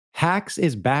Hacks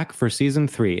is back for season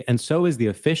 3, and so is the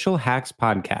official Hacks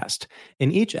podcast.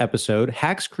 In each episode,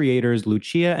 Hacks creators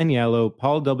Lucia Agnello,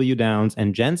 Paul W. Downs,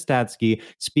 and Jen Statsky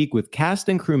speak with cast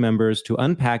and crew members to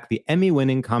unpack the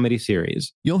Emmy-winning comedy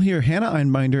series. You'll hear Hannah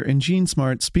Einbinder and Gene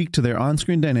Smart speak to their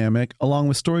on-screen dynamic, along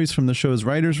with stories from the show's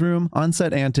writer's room,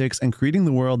 on-set antics, and creating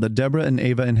the world that Deborah and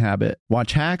Ava inhabit.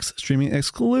 Watch Hacks, streaming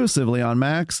exclusively on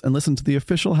Max, and listen to the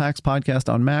official Hacks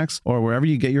podcast on Max or wherever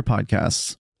you get your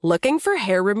podcasts. Looking for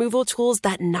hair removal tools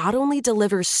that not only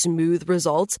deliver smooth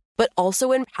results, but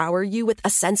also empower you with a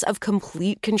sense of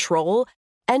complete control?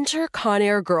 Enter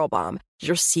Conair Girl Bomb,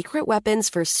 your secret weapons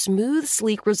for smooth,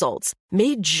 sleek results,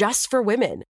 made just for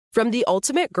women. From the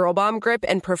ultimate Girl Bomb grip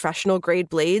and professional-grade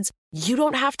blades, you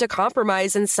don't have to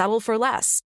compromise and settle for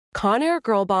less. Conair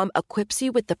Girl Bomb equips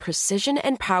you with the precision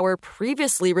and power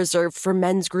previously reserved for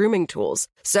men's grooming tools.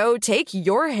 So take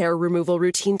your hair removal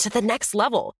routine to the next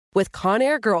level with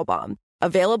Conair Girl Bomb.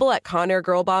 Available at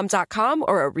ConairGirlBomb.com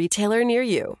or a retailer near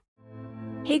you.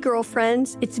 Hey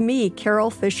girlfriends, it's me,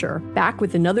 Carol Fisher, back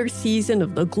with another season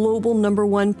of the global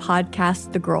 #1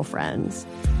 podcast, The Girlfriends.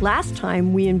 Last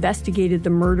time, we investigated the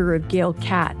murder of Gail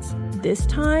Katz. This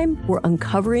time, we're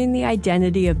uncovering the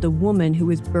identity of the woman who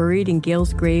was buried in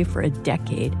Gail's grave for a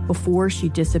decade before she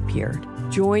disappeared.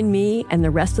 Join me and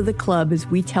the rest of the club as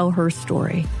we tell her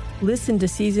story. Listen to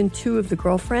Season 2 of The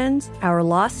Girlfriends, Our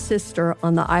Lost Sister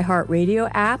on the iHeartRadio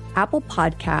app, Apple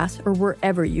Podcasts, or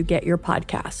wherever you get your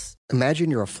podcasts. Imagine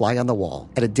you're a fly on the wall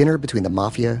at a dinner between the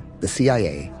mafia, the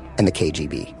CIA, and the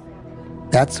KGB.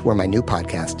 That's where my new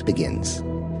podcast begins.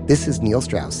 This is Neil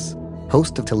Strauss,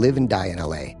 host of To Live and Die in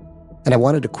LA, and I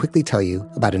wanted to quickly tell you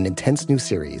about an intense new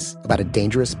series about a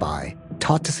dangerous spy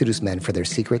taught to seduce men for their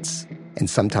secrets and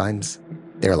sometimes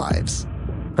their lives.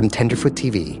 From Tenderfoot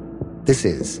TV, this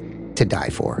is To Die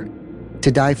For.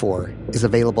 To Die For is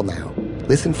available now.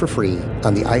 Listen for free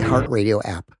on the iHeartRadio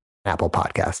app, Apple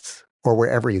Podcasts, or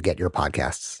wherever you get your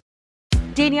podcasts.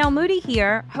 Danielle Moody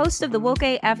here, host of the Woke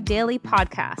AF Daily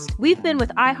podcast. We've been with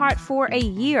iHeart for a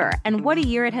year, and what a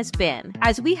year it has been.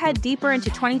 As we head deeper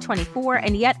into 2024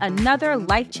 and yet another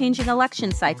life-changing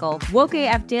election cycle, Woke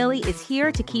AF Daily is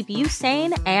here to keep you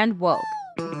sane and woke.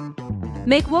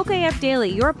 Make Woke AF Daily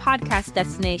your podcast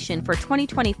destination for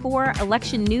 2024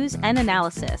 election news and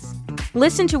analysis.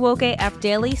 Listen to Woke AF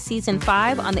Daily Season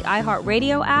 5 on the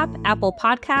iHeartRadio app, Apple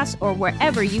Podcasts, or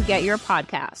wherever you get your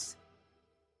podcasts.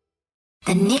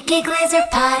 The Nikki Glazer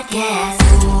Podcast.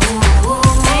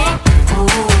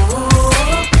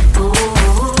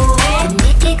 The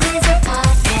Nikki Glazer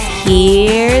Podcast.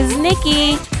 Here's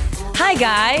Nikki. Hi,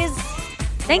 guys.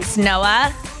 Thanks,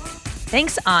 Noah.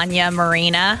 Thanks, Anya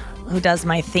Marina, who does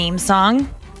my theme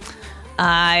song.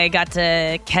 I got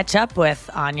to catch up with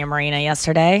Anya Marina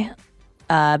yesterday,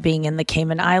 being in the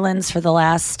Cayman Islands for the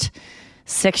last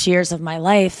 6 years of my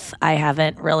life.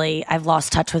 I've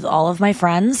lost touch with all of my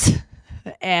friends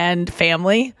and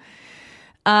family.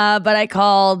 But I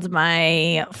called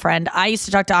my friend. I used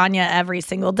to talk to Anya every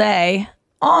single day,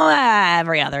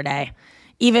 every other day,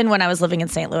 even when I was living in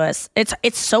St. Louis.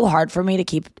 It's so hard for me to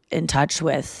keep in touch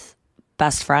with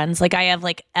best friends. Like, I have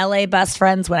like LA best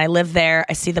friends. When I live there,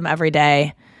 I see them every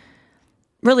day.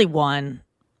 Really one.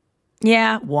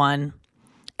 Yeah, one.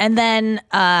 And then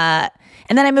I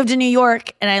moved to New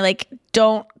York, and I like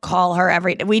don't call her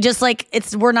every day. We just like,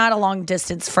 we're not a long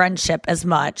distance friendship as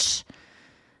much.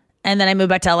 And then I moved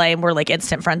back to LA, and we're like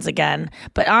instant friends again.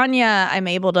 But Anya, I'm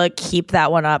able to keep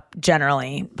that one up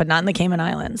generally, but not in the Cayman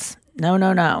Islands. No.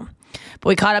 But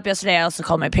we caught up yesterday. I also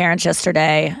called my parents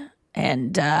yesterday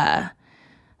and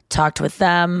talked with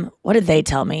them. What did they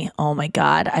tell me? Oh my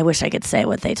God. I wish I could say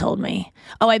what they told me.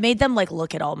 Oh, I made them like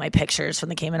look at all my pictures from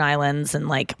the Cayman Islands, and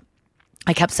like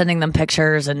I kept sending them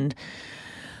pictures, and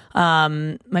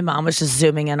my mom was just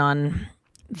zooming in on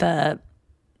the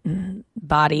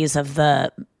bodies of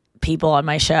the people on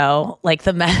my show, like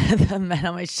the men on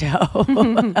my show.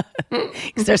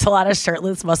 'Cause there's a lot of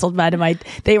shirtless, muscled men, and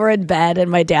they were in bed, and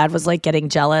my dad was like getting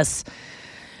jealous.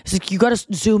 He's like, you got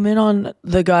to zoom in on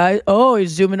the guy. Oh,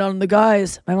 he's zooming on the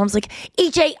guys. My mom's like,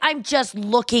 EJ, I'm just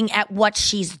looking at what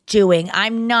she's doing.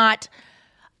 I'm not,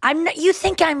 you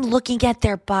think I'm looking at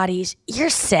their bodies? You're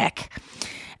sick.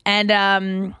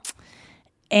 And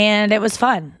it was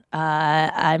fun.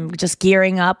 I'm just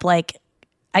gearing up. Like,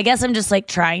 I guess I'm just like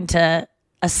trying to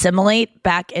assimilate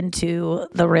back into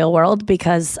the real world,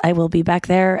 because I will be back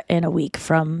there in a week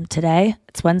from today.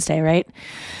 It's Wednesday, right?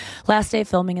 Last day of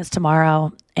filming is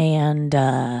tomorrow, and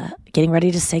getting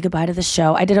ready to say goodbye to the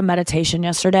show. I did a meditation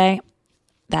yesterday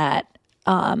that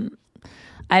I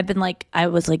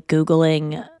was like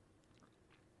Googling.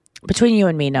 Between you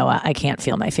and me, Noah, I can't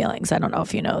feel my feelings. I don't know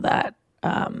if you know that.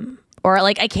 or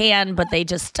like I can, but they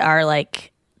just are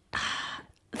like,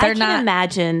 they're I not. can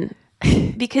imagine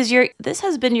because this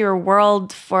has been your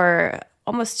world for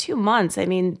almost 2 months. I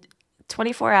mean,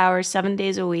 24 hours, 7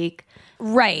 days a week.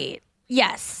 Right.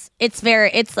 Yes. It's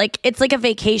like a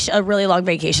vacation, a really long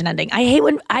vacation ending.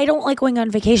 I don't like going on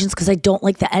vacations because I don't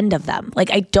like the end of them.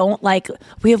 Like I don't like,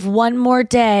 we have one more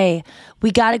day.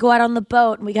 We got to go out on the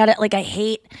boat and I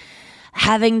hate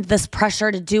having this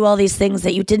pressure to do all these things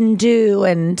that you didn't do.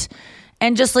 And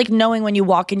just like knowing when you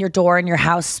walk in your door and your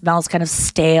house smells kind of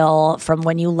stale from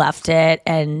when you left it.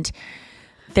 And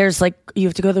there's like, you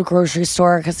have to go to the grocery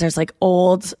store because there's like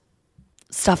old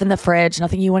stuff in the fridge,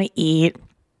 nothing you want to eat.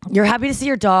 You're happy to see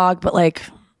your dog, but like,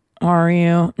 are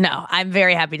you? No, I'm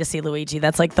very happy to see Luigi.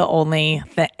 That's like the only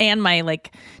and my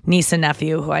like niece and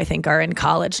nephew who I think are in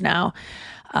college now.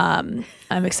 I'm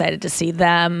excited to see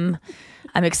them.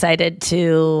 I'm excited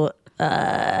to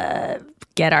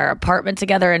get our apartment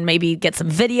together and maybe get some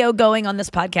video going on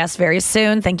this podcast very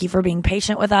soon. Thank you for being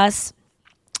patient with us.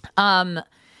 But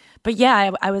yeah,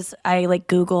 I like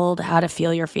Googled how to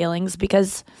feel your feelings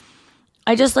because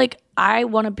I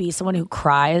want to be someone who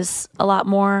cries a lot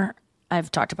more. I've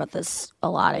talked about this a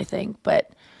lot, I think, but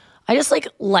I just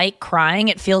like crying.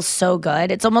 It feels so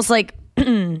good. It's almost like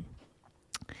the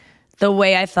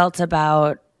way I felt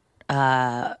about,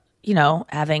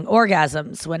 having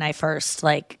orgasms when I first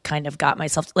kind of got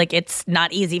myself, it's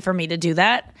not easy for me to do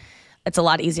that. It's a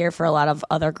lot easier for a lot of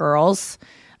other girls,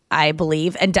 I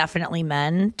believe, and definitely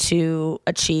men to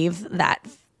achieve that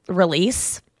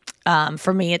release.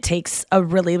 For me, it takes a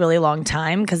really, really long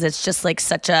time because it's just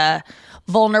such a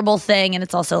vulnerable thing. And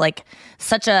it's also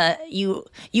such a, you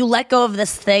let go of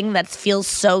this thing that feels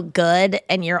so good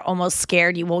and you're almost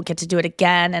scared you won't get to do it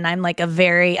again. And I'm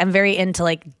very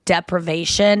into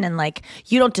deprivation and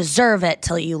you don't deserve it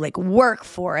till you work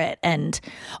for it. And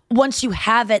once you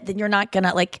have it, then you're not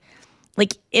gonna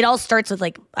it all starts with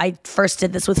I first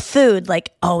did this with food.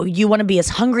 You want to be as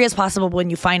hungry as possible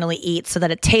when you finally eat so that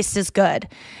it tastes as good.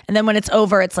 And then when it's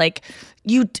over, it's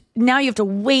now you have to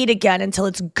wait again until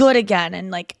it's good again.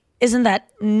 And isn't that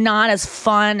not as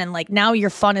fun? And now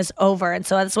your fun is over. And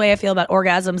so that's the way I feel about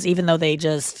orgasms, even though they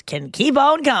just can keep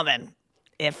on coming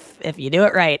if you do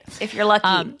it right. If you're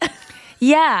lucky.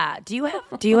 Yeah. Do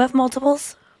you have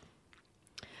multiples?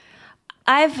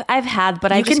 I've had,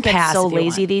 but I just get so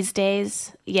lazy these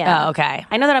days. Yeah. Oh, okay.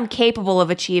 I know that I'm capable of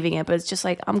achieving it, but it's just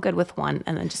I'm good with one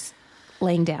and then just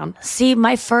laying down. See,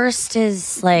 my first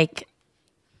is on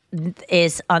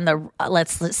the,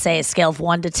 let's say a scale of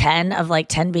 1 to 10 of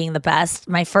 10 being the best.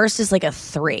 My first is a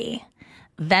 3.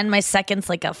 Then my second's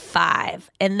a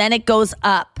 5. And then it goes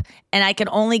up and I can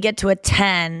only get to a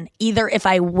 10 either if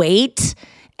I wait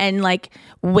and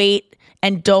wait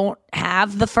and don't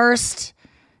have the first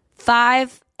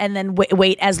 5 and then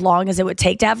wait as long as it would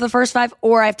take to have the first 5,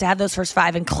 or I have to have those first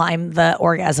 5 and climb the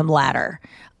orgasm ladder.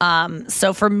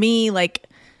 So for me,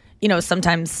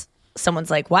 sometimes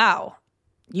someone's wow,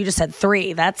 you just had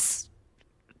 3.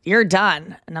 You're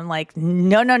done. And I'm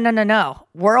no.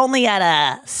 We're only at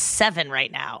a 7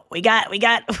 right now. We got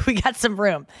some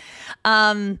room.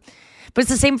 But it's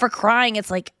the same for crying.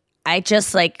 It's I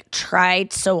just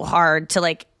tried so hard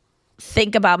to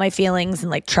think about my feelings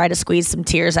and try to squeeze some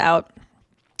tears out,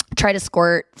 try to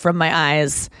squirt from my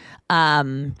eyes.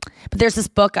 But there's this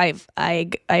book I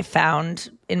found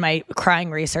in my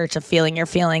crying research of feeling your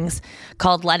feelings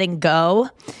called Letting Go.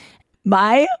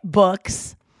 My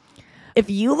books,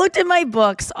 if you looked at my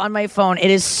books on my phone,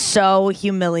 it is so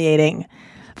humiliating.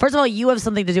 First of all, you have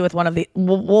something to do with one of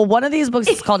these books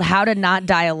is called How to Not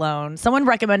Die Alone. Someone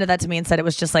recommended that to me and said it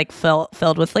was just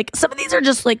filled with some of these are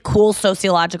just cool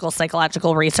sociological,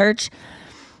 psychological research.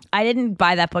 I didn't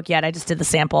buy that book yet. I just did the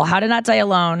sample. How to Not Die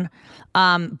Alone.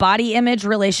 Body Image,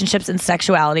 Relationships, and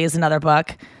Sexuality is another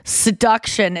book.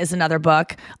 Seduction is another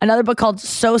book. Another book called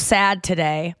So Sad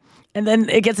Today. And then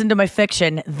it gets into my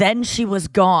fiction. Then She Was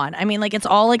Gone. I mean, it's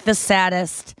all the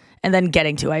saddest. And then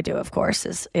Getting to I Do, of course,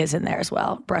 is in there as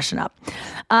well. Brushing up.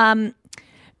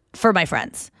 For my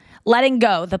friends. Letting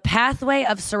Go, The Pathway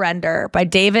of Surrender by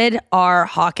David R.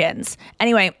 Hawkins.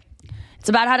 Anyway, it's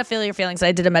about how to feel your feelings.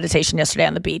 I did a meditation yesterday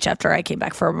on the beach after I came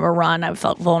back from a run. I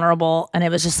felt vulnerable. And it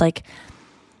was just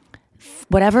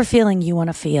whatever feeling you want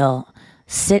to feel,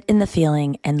 sit in the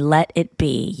feeling and let it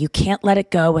be. You can't let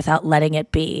it go without letting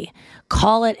it be.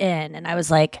 Call it in. And I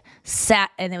was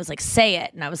sat, and it was say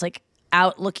it. And I was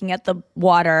out looking at the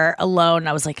water alone.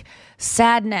 I was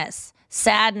sadness,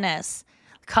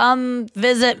 come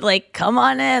visit, come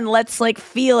on in, let's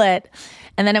feel it.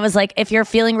 And then it was if you're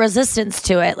feeling resistance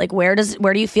to it, where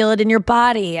do you feel it in your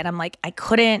body? And I'm I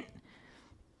couldn't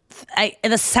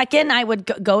the second I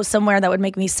would go somewhere that would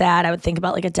make me sad, I would think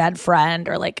about like a dead friend,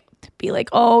 or like be like,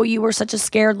 oh, you were such a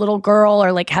scared little girl,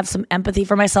 or like have some empathy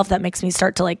for myself that makes me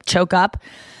start to like choke up.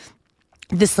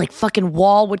 This like fucking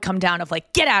wall would come down of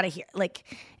like, get out of here. Like,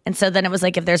 and so then it was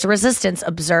like, if there's a resistance,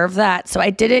 observe that. So I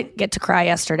didn't get to cry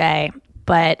yesterday,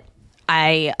 but do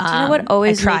you know what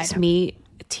always makes me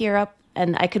tear up?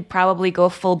 And I could probably go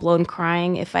full blown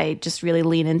crying if I just really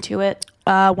lean into it.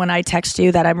 When I text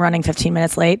you that I'm running 15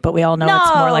 minutes late, but we all know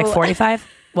it's more like 45.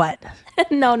 What?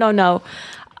 No.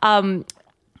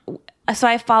 So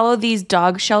I follow these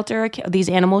these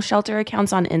animal shelter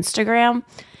accounts on Instagram.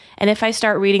 And if I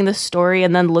start reading the story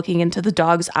and then looking into the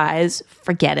dog's eyes,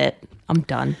 forget it. I'm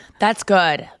done. That's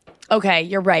good. Okay,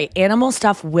 you're right. Animal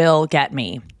stuff will get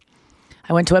me.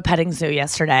 I went to a petting zoo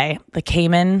yesterday, the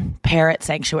Cayman Parrot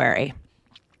Sanctuary.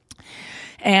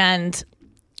 And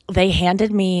they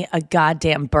handed me a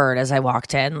goddamn bird as I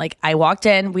walked in. Like, I walked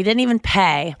in, we didn't even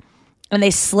pay, and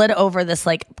they slid over this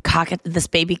like this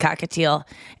baby cockatiel,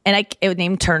 and it was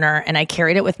named Turner, and I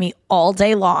carried it with me all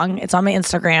day long. It's on my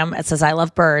Instagram. It says I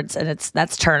love birds, and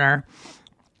that's Turner.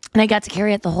 And I got to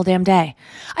carry it the whole damn day.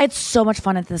 I had so much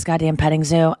fun at this goddamn petting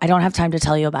zoo. I don't have time to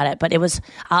tell you about it, but it was,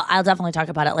 I'll definitely talk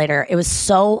about it later. It was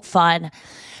so fun.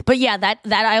 But yeah, that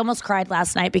I almost cried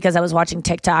last night because I was watching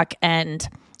TikTok, and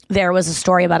there was a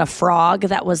story about a frog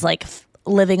that was like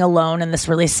living alone in this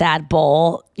really sad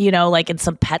bowl, you know, like in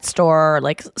some pet store, or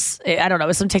like, I don't know, it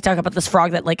was some TikTok about this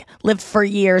frog that like lived for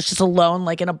years just alone,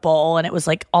 like in a bowl. And it was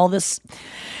like all this,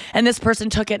 and this person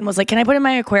took it and was like, can I put it in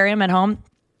my aquarium at home?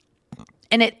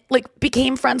 And it like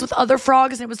became friends with other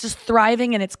frogs, and it was just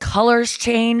thriving, and its colors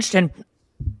changed. And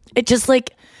it just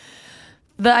like,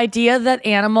 the idea that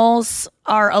animals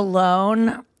are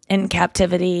alone in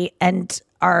captivity and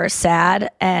are sad.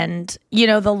 And, you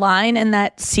know, the line in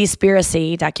that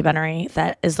Seaspiracy documentary,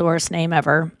 that is the worst name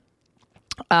ever.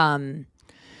 They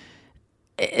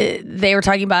were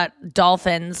talking about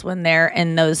dolphins when they're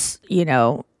in those, you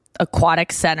know,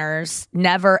 aquatic centers.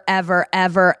 Never, ever,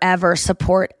 ever, ever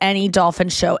support any dolphin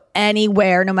show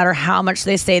anywhere, no matter how much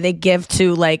they say they give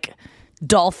to like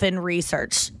dolphin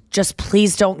research. Just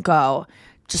please don't go.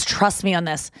 Just trust me on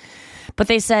this. But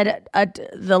they said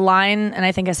the line, and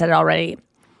I think I said it already,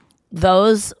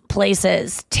 those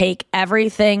places take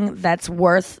everything that's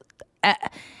worth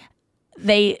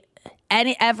every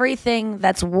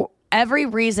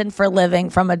reason for living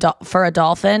for a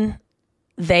dolphin,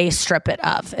 they strip it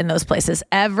of in those places.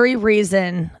 Every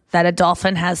reason that a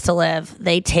dolphin has to live,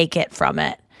 they take it from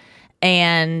it.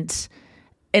 And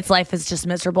its life is just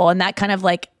miserable. And that kind of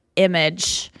like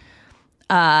image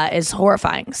is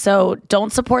horrifying. So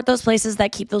don't support those places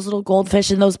that keep those little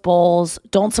goldfish in those bowls.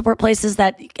 Don't support places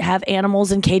that have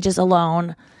animals in cages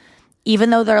alone. Even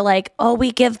though they're like, oh,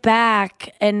 we give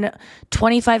back, and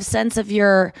 25 cents of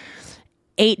your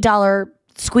 $8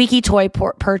 squeaky toy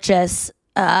purchase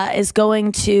is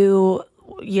going to,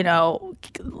 you know,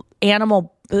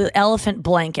 elephant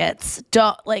blankets.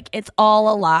 Don't, like, it's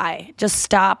all a lie. Just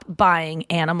stop buying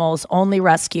animals. Only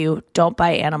rescue. Don't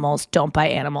buy animals. Don't buy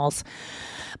animals.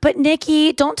 But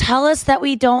Nikki, don't tell us that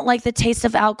we don't like the taste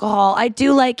of alcohol. I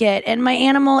do like it. And my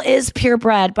animal is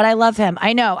purebred, but I love him.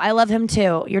 I know. I love him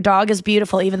too. Your dog is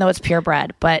beautiful, even though it's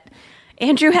purebred. But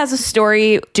Andrew has a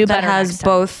story that has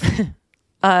both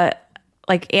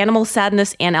like animal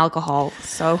sadness and alcohol.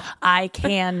 So I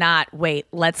cannot wait.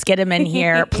 Let's get him in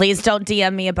here. Please don't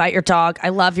DM me about your dog. I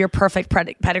love your perfect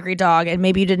pedigree dog, and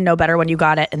maybe you didn't know better when you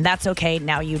got it, and that's okay.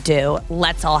 Now you do.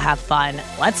 Let's all have fun.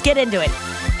 Let's get into it.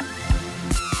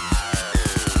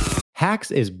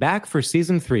 Hacks is back for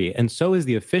season 3, and so is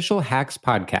the official Hacks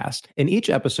podcast. In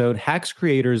each episode, Hacks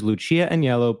creators Lucia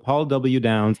Agnello, Paul W.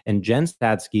 Downs, and Jen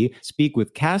Statsky speak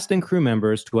with cast and crew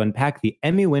members to unpack the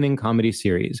Emmy-winning comedy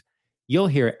series. You'll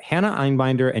hear Hannah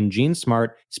Einbinder and Jean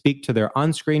Smart speak to their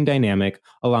on-screen dynamic,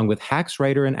 along with Hacks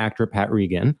writer and actor Pat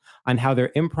Regan, on how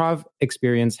their improv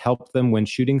experience helped them when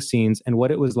shooting scenes and what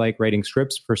it was like writing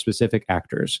scripts for specific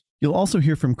actors. You'll also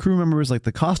hear from crew members like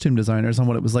the costume designers on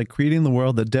what it was like creating the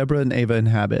world that Deborah and Ava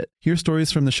inhabit. Hear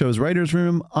stories from the show's writer's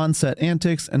room, on-set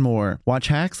antics, and more. Watch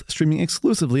Hacks streaming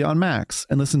exclusively on Max,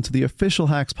 and listen to the official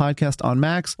Hacks podcast on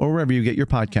Max or wherever you get your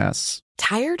podcasts.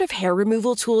 Tired of hair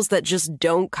removal tools that just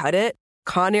don't cut it?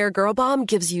 Conair Girl Bomb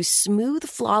gives you smooth,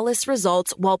 flawless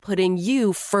results while putting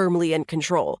you firmly in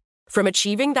control. From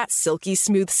achieving that silky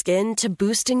smooth skin to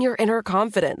boosting your inner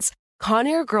confidence,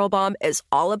 Conair Girl Bomb is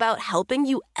all about helping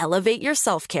you elevate your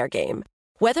self-care game.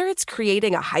 Whether it's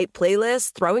creating a hype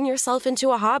playlist, throwing yourself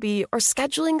into a hobby, or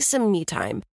scheduling some me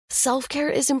time, self-care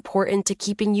is important to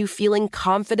keeping you feeling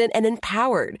confident and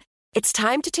empowered. It's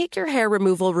time to take your hair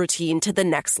removal routine to the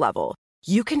next level.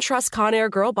 you can trust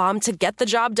Conair Girl Bomb to get the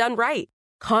job done right.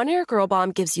 Conair Girl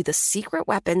Bomb gives you the secret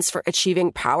weapons for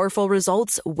achieving powerful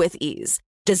results with ease.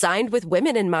 Designed with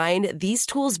women in mind, these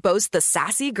tools boast the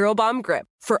sassy Girl Bomb grip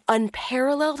for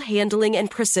unparalleled handling and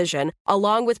precision,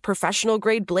 along with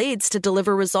professional-grade blades to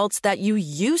deliver results that you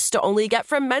used to only get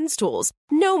from men's tools.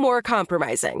 No more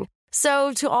compromising.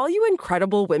 So, to all you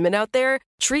incredible women out there,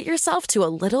 treat yourself to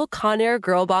a little Conair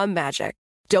Girl Bomb magic.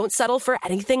 Don't settle for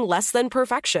anything less than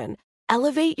perfection.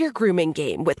 Elevate your grooming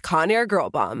game with Conair Girl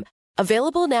Bomb.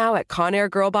 Available now at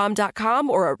ConairGirlBomb.com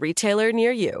or a retailer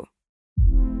near you.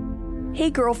 Hey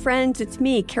girlfriends, it's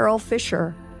me, Carol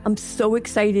Fisher. I'm so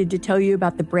excited to tell you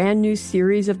about the brand new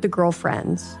series of The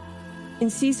Girlfriends. In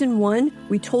season 1,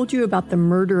 we told you about the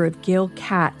murder of Gail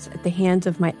Katz at the hands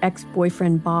of my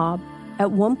ex-boyfriend Bob.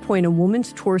 At one point, a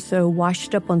woman's torso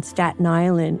washed up on Staten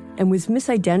Island and was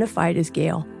misidentified as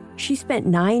Gail. She spent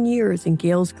 9 years in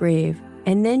Gail's grave,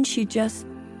 and then she just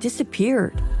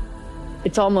disappeared.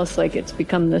 It's almost like it's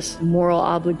become this moral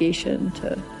obligation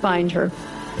to find her.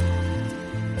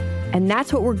 And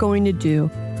that's what we're going to do.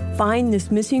 Find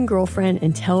this missing girlfriend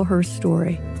and tell her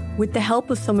story. With the help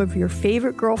of some of your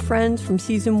favorite girlfriends from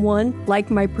season 1,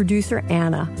 like my producer,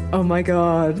 Anna. Oh my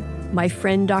God. My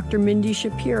friend, Dr. Mindy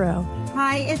Shapiro.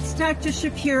 Hi, it's Dr.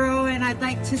 Shapiro, and I'd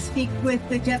like to speak with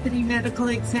the Deputy Medical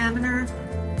Examiner.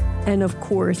 And of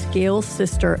course, Gail's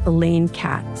sister, Elaine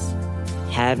Katz.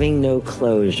 Having no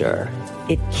closure,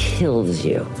 it kills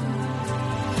you.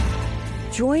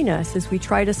 Join us as we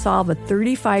try to solve a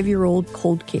 35-year-old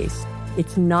cold case.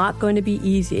 It's not going to be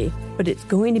easy, but it's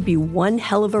going to be one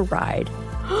hell of a ride.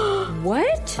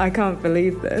 What? I can't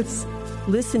believe this.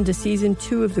 Listen to season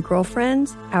 2 of The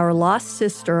Girlfriends, Our Lost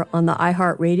Sister on the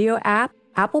iHeartRadio app,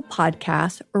 Apple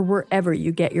Podcasts, or wherever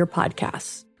you get your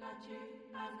podcasts.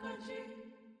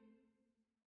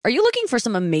 Are you looking for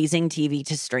some amazing TV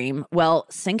to stream? Well,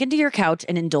 sink into your couch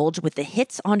and indulge with the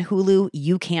hits on Hulu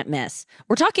you can't miss.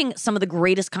 We're talking some of the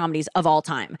greatest comedies of all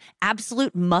time,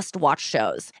 absolute must-watch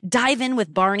shows. Dive in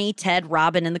with Barney, Ted,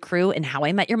 Robin, and the crew in How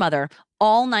I Met Your Mother.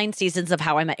 All 9 seasons of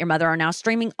How I Met Your Mother are now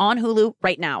streaming on Hulu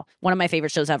right now. One of my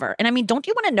favorite shows ever. And I mean, don't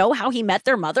you want to know how he met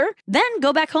their mother? Then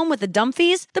go back home with the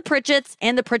Dumfies, the Pritchetts,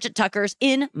 and the Pritchett Tuckers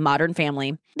in Modern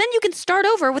Family. Then you can start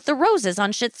over with the Roses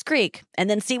on Schitt's Creek. And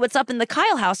then see what's up in the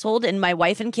Kyle household in My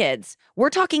Wife and Kids.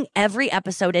 We're talking every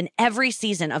episode and every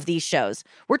season of these shows.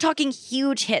 We're talking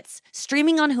huge hits,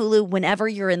 streaming on Hulu whenever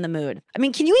you're in the mood. I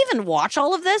mean, can you even watch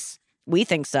all of this? We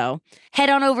think so. Head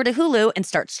on over to Hulu and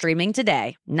start streaming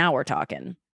today. Now we're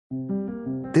talking.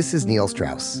 This is Neil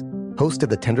Strauss, host of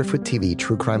the Tenderfoot TV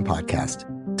true crime podcast,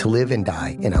 To Live and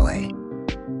Die in LA.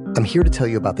 I'm here to tell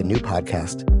you about the new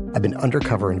podcast I've been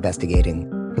undercover investigating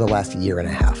for the last year and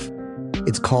a half.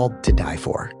 It's called To Die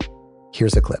For.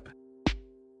 Here's a clip.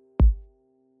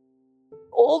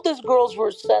 All these girls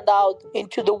were sent out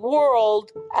into the world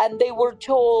and they were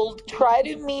told, try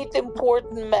to meet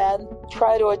important men,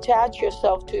 try to attach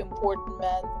yourself to important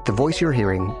men. The voice you're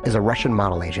hearing is a Russian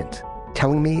model agent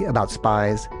telling me about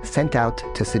spies sent out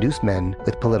to seduce men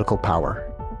with political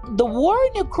power. The war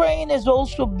in Ukraine is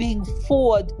also being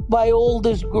fought by all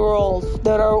these girls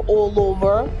that are all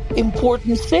over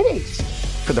important cities.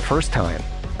 For the first time,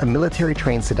 a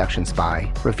military-trained seduction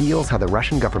spy reveals how the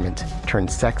Russian government turned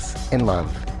sex and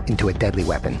love into a deadly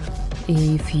weapon.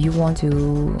 If you want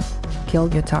to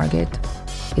kill your target,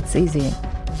 it's easy.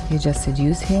 You just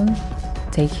seduce him,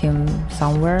 take him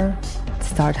somewhere,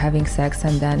 start having sex,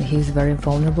 and then he's very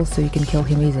vulnerable, so you can kill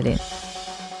him easily.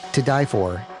 To Die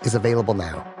For is available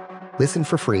now. Listen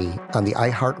for free on the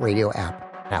iHeartRadio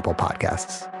app, Apple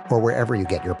Podcasts, or wherever you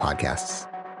get your podcasts.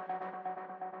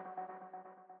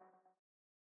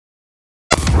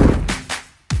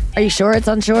 Are you sure it's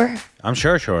unsure? I'm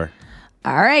sure.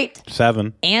 All right.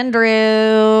 7.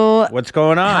 Andrew. What's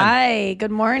going on? Hi. Good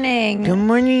morning. Good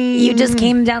morning. You just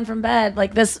came down from bed.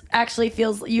 Like, this actually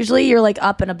feels, usually you're like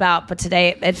up and about, but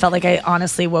today it felt like I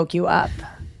honestly woke you up.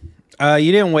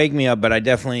 You didn't wake me up, but I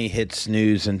definitely hit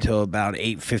snooze until about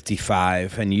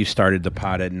 8:55, and you started the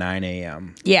pod at 9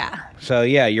 a.m. Yeah. So,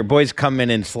 yeah, your boy's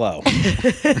coming in slow.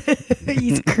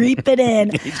 He's creeping in.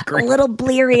 A little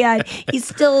bleary-eyed. He's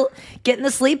still getting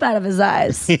the sleep out of his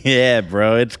eyes. Yeah,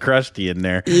 bro. It's crusty in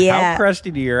there. Yeah. How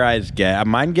crusty do your eyes get?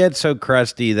 Mine get so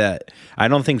crusty that I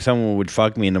don't think someone would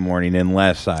fuck me in the morning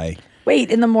unless I...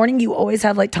 Wait, in the morning you always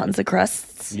have like tons of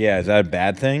crusts? Yeah, is that a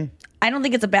bad thing? I don't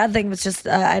think it's a bad thing. It's just,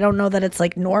 I don't know that it's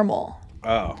like normal.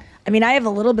 Oh. I mean, I have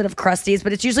a little bit of crusties,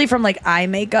 but it's usually from like eye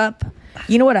makeup.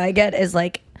 You know what I get is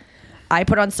like, I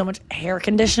put on so much hair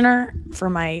conditioner for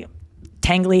my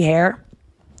tangly hair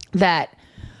that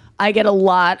I get a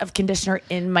lot of conditioner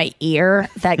in my ear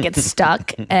that gets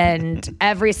stuck, and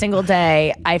every single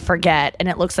day I forget, and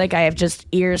it looks like I have just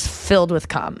ears filled with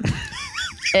cum.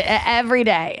 Every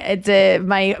day. It's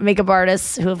my makeup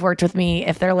artists who have worked with me,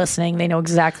 if they're listening, they know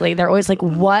exactly. They're always like,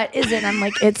 what is it? And I'm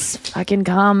like, it's fucking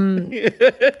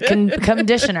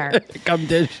conditioner.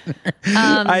 Conditioner.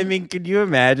 I mean, could you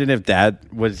imagine if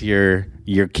that was your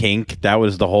kink? That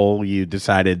was the hole you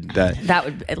decided that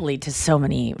would lead to so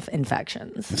many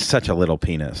infections. Such a little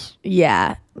penis.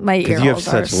 Yeah. My ear holes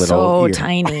are so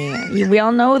tiny. We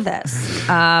all know this.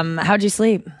 How'd you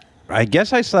sleep? I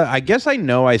guess I slept. I guess I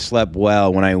know I slept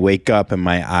well when I wake up and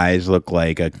my eyes look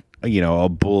like a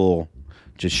bull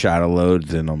just shot a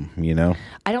loads in them.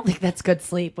 I don't think that's good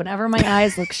sleep. Whenever my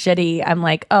eyes look shitty, I'm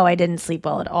like, oh, I didn't sleep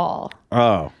well at all.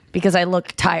 Oh, because I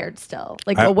look tired still.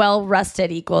 Like a well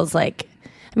rested equals like.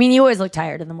 I mean, you always look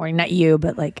tired in the morning. Not you,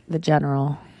 but like the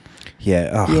general.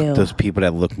 Yeah, those people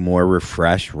that look more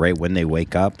refreshed right when they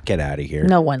wake up. Get out of here.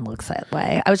 No one looks that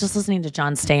way. I was just listening to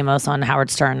John Stamos on Howard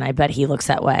Stern, and I bet he looks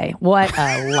that way. What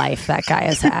a life that guy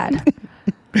has had.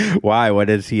 Why? What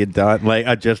has he done?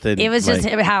 It was just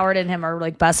Howard and him are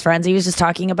like best friends. He was just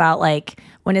talking about like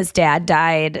when his dad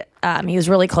died. He was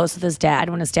really close with his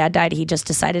dad. When his dad died, he just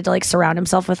decided to like surround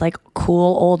himself with like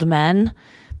cool old men,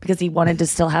 because he wanted to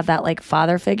still have that like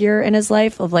father figure in his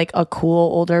life of like a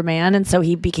cool older man. And so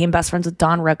he became best friends with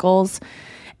Don Rickles.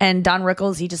 And Don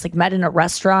Rickles, he just like met in a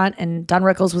restaurant, and Don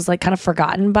Rickles was like kind of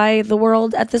forgotten by the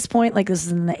world at this point. Like this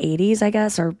is in the 80s, I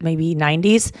guess, or maybe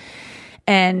 90s.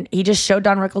 And he just showed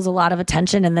Don Rickles a lot of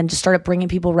attention, and then just started bringing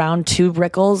people around to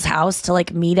Rickles' house to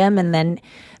like meet him. And then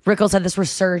Rickles had this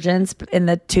resurgence in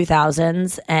the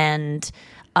 2000s, and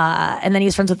then he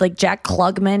was friends with like Jack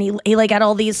Klugman. He like had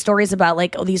all these stories about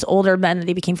like these older men that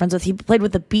he became friends with. He played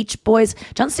with the Beach Boys.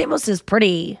 John Stamos is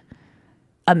pretty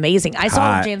amazing. I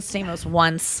saw John Stamos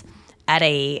once at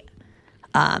it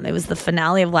was the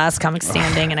finale of Last Comic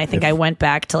Standing, and I think I went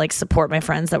back to like support my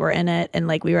friends that were in it, and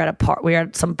like we were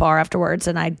at some bar afterwards,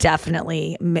 and I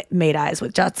definitely made eyes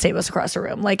with John Stamos across the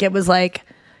room. Like it was like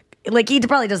he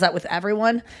probably does that with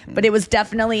everyone, but it was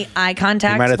definitely eye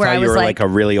contact. You might have where thought I you was were like a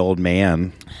really old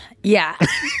man. Yeah,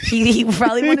 he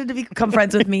probably wanted to become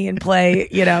friends with me and play,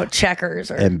 checkers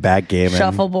or and backgammon,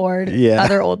 shuffleboard,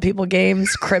 other old people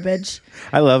games, cribbage.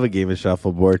 I love a game of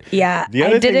shuffleboard. Yeah,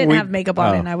 I didn't have makeup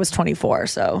on and I was 24,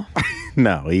 so.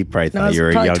 No, he probably thought you were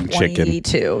a young 22,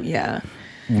 chicken. Yeah.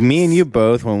 Me and you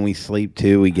both, when we sleep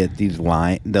too, we get these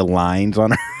the lines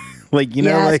on our. Like,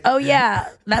 like... Oh, yeah.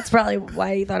 That's probably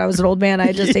why you thought I was an old man. I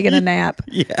had just taken a nap.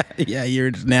 Yeah, you're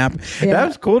a nap. Yeah. That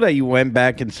was cool that you went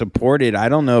back and supported. I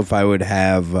don't know if I would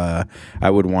have... I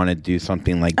would want to do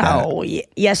something like that. Oh,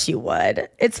 yes, you would.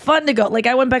 It's fun to go. Like,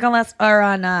 I went back on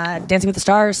Dancing with the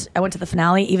Stars. I went to the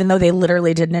finale, even though they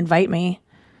literally didn't invite me.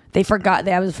 They forgot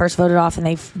that I was first voted off, and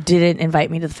they didn't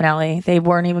invite me to the finale. They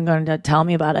weren't even going to tell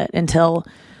me about it until...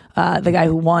 the guy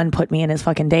who won put me in his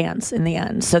fucking dance in the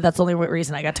end. So that's the only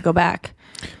reason I got to go back.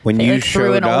 When you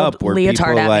showed up, were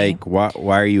people like,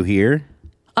 why are you here?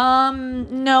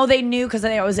 No, they knew because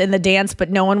I was in the dance,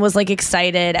 but no one was like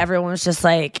excited. Everyone was just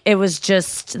like, it was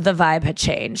just the vibe had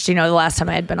changed. The last time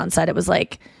I had been on set, it was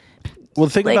like, well,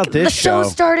 think about this the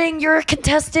show's starting. You're a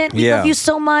contestant. We love you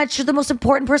so much. You're the most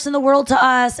important person in the world to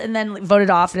us. And then voted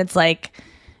off, and it's like,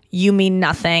 you mean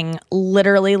nothing,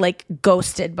 literally like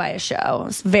ghosted by a show.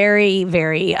 It's very,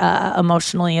 very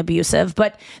emotionally abusive,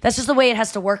 but that's just the way it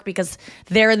has to work because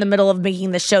they're in the middle of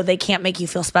making the show. They can't make you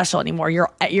feel special anymore.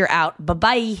 You're out.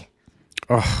 Bye-bye.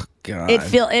 Oh, God.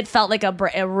 It felt like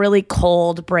a really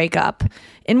cold breakup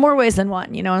in more ways than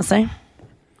one. You know what I'm saying?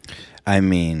 I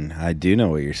mean, I do know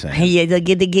what you're saying.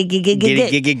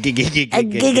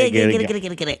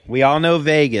 We all know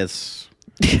Vegas.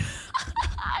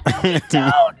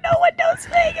 No one knows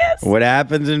Vegas. What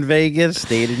happens in Vegas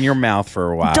stayed in your mouth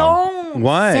for a while. Don't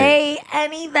say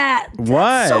any of that. What?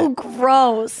 That's so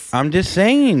gross. I'm just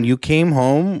saying, you came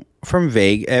home from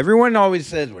Vegas. Everyone always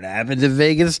says what happens in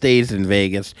Vegas stays in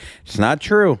Vegas. It's not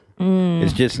true.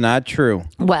 It's just not true.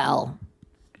 Well,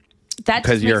 that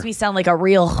just makes me sound like a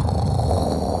real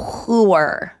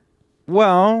whore.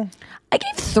 Well, I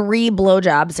gave 3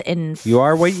 blowjobs in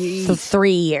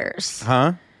 3 years.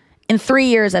 Huh? In 3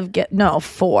 years,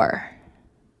 4.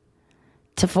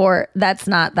 To 4, that's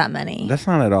not that many. That's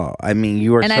not at all. I mean,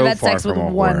 you are so far from a And I've had sex with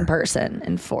one person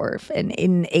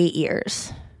in 8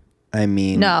 years. I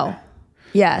mean... No.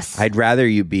 Yes. I'd rather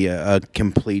you be a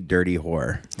complete dirty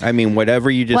whore. I mean,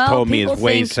 whatever you just told me is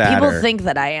way sadder. People think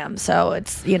that I am, so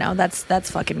it's,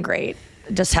 that's fucking great.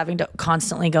 just having to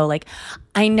constantly go like,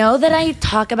 I know that I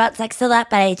talk about sex a lot,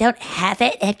 but I don't have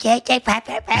it.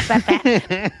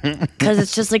 Because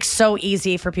it's just like so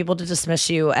easy for people to dismiss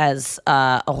you as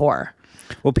a whore.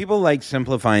 Well, people like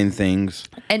simplifying things.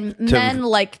 And men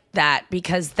like that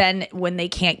because then when they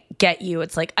can't get you,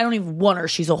 it's like, I don't even want her.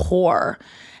 She's a whore.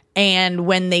 And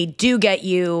when they do get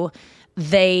you,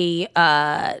 they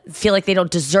feel like they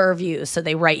don't deserve you. So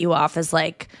they write you off as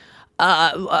like,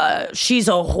 she's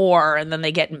a whore. And then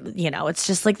they get, it's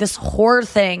just like this whore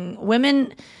thing.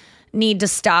 Women need to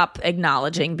stop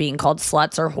acknowledging being called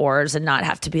sluts or whores and not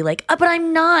have to be like, but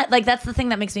I'm not. Like, that's the thing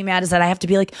that makes me mad is that I have to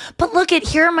be like, but look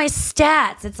here are my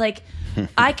stats. It's like,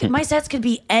 my stats could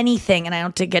be anything and I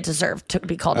don't get deserved to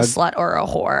be called a slut or a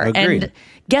whore. Agreed. And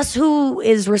guess who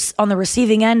is on the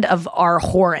receiving end of our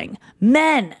whoring?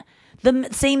 Men. The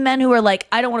same men who are like,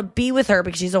 I don't want to be with her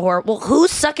because she's a whore. Well, who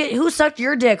sucked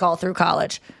your dick all through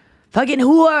college? Fucking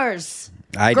whores.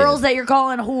 Girls that you're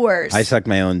calling whores. I sucked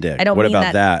my own dick. I don't What mean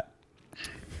about that?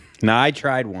 No, I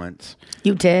tried once.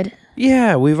 You did?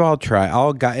 Yeah, we've all tried.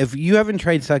 All guy. If you haven't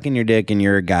tried sucking your dick and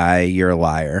you're a guy, you're a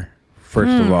liar.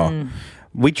 First of all,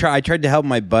 I tried to help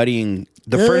my buddy. And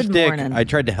the first dick, I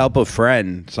tried to help a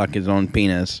friend suck his own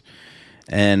penis.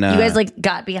 And you guys like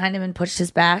got behind him and pushed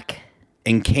his back.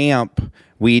 In camp,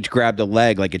 we each grabbed a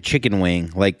leg like a chicken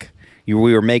wing, like we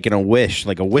were making a wish,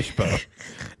 like a wishbone.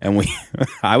 And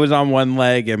I was on one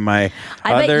leg and I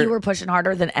bet you were pushing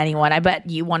harder than anyone. I bet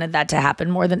you wanted that to happen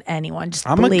more than anyone.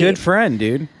 I'm a good friend,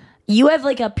 dude. You have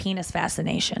like a penis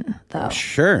fascination, though.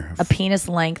 Sure. A penis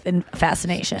length and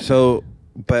fascination. So,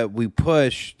 but we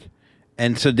pushed,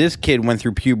 and so this kid went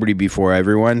through puberty before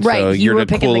everyone. Right, So you you're were the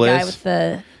picking coolest. the guy with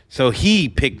the... So he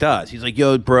picked us. He's like,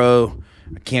 yo, bro,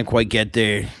 I can't quite get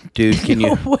there. Dude, can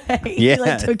you... No way. Yeah. He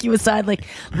like took you aside like,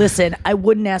 listen, I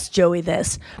wouldn't ask Joey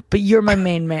this, but you're my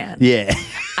main man. Yeah.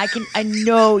 I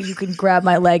know you can grab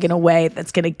my leg in a way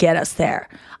that's going to get us there.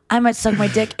 I might suck my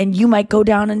dick and you might go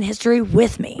down in history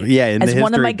with me. Yeah, in as the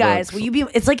one of my history guys. books. Will you be?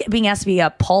 It's like being asked to be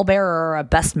a pallbearer or a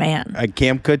best man. At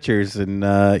Camp Kutcher's, and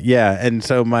and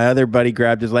so my other buddy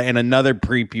grabbed his leg, and another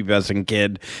prepubescent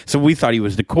kid. So we thought he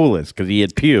was the coolest because he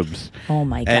had pubes. Oh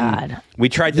my And god! we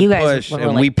tried to You guys push, were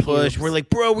and like we pubes. pushed. We're like,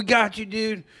 bro, we got you,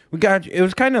 dude. We got you. It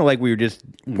was kind of like we were just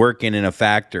working in a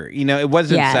factory. It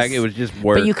wasn't Yes. sex. It was just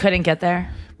work. But you couldn't get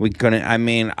there. We couldn't. I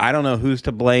mean, I don't know who's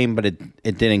to blame, but it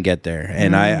didn't get there,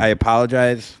 and I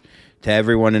apologize to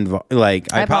everyone involved.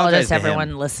 Like, I apologize to him.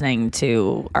 everyone listening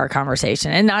to our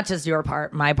conversation, and not just your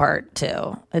part, my part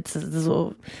too. It's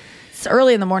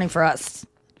early in the morning for us.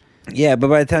 Yeah, but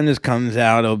by the time this comes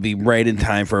out, it'll be right in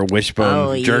time for a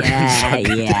wishbone jerk.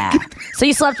 yeah. So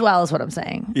you slept well, is what I'm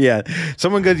saying. Yeah.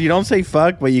 Someone goes, you don't say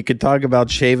fuck, but you could talk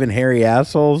about shaving hairy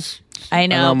assholes. I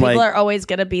And know. I'm People like- are always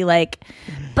going to be like,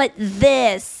 but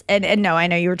this. And no, I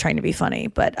know you were trying to be funny,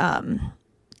 but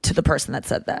to the person that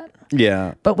said that.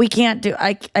 Yeah. But we can't do,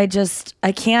 I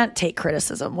can't take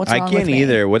criticism. What's wrong I with can't me?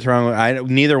 either. What's wrong with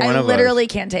neither one I of us? literally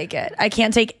can't take it. I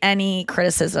can't take any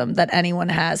criticism that anyone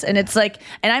has. And it's like,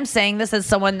 and I'm saying this as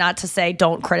someone not to say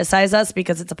don't criticize us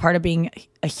because it's a part of being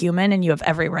a human and you have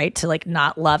every right to like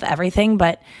not love everything.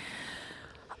 But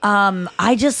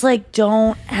I just like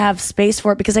don't have space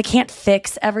for it because I can't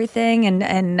fix everything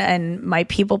and my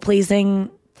people pleasing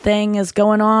thing is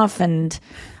going off and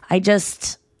I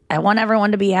want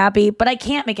everyone to be happy, but I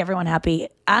can't make everyone happy.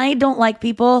 I don't like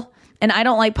people and I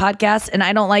don't like podcasts and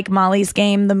I don't like Molly's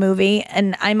Game, the movie,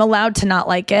 and I'm allowed to not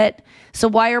like it. So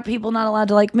why are people not allowed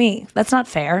to like me? That's not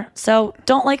fair. So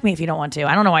don't like me if you don't want to.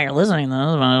 I don't know why you're listening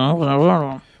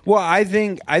though. Well, I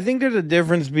think there's a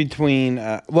difference between,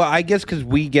 I guess because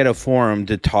we get a forum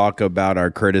to talk about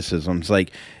our criticisms,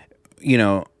 like,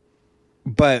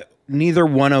 but neither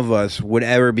one of us would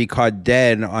ever be caught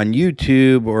dead on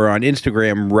YouTube or on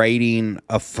Instagram writing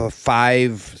a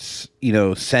five,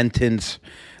 sentence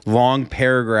long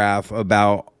paragraph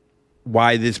about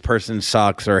why this person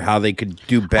sucks or how they could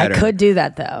do better. I could do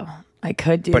that though. I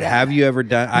could do But that. have you ever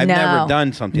done? I've No. never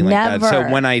done something like that. So Never.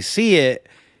 when I see it,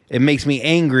 it makes me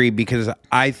angry because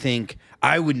I think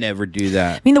I would never do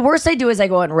that. I mean, the worst I do is I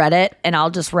go on Reddit and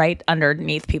I'll just write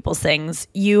underneath people's things,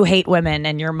 you hate women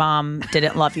and your mom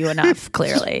didn't love you enough,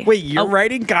 clearly. Wait, you're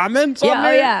writing comments on Yeah,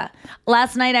 there? oh yeah.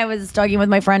 Last night I was talking with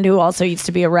my friend who also used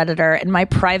to be a Redditor, and my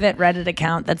private Reddit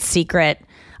account that's secret,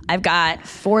 I've got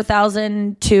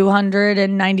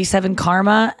 4,297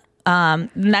 karma. And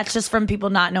that's just from people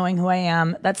not knowing who I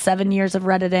am. That's 7 years of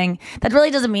Redditing. That really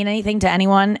doesn't mean anything to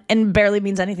anyone and barely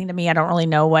means anything to me. I don't really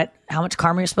know how much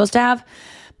karma you're supposed to have.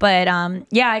 But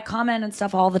yeah, I comment and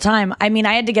stuff all the time. I mean,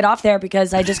 I had to get off there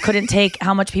because I just couldn't take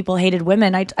how much people hated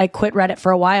women. I quit Reddit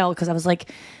for a while because I was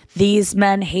like, these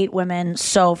men hate women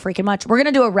so freaking much. We're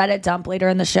gonna do a Reddit dump later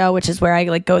in the show, which is where I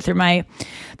like go through my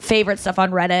favorite stuff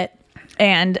on Reddit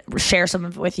and share some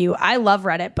of it with you. I love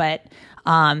Reddit, but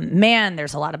man,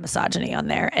 there's a lot of misogyny on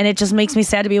there, and it just makes me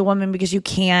sad to be a woman because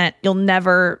you'll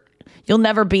never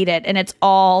beat it, and it's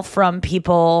all from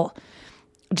people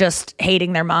just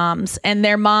hating their moms, and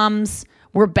their moms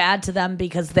were bad to them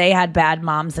because they had bad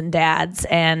moms and dads,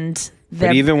 and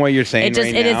but even what you're saying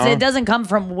it doesn't come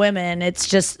from women. It's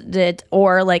just that,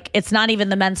 or like, it's not even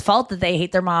the men's fault that they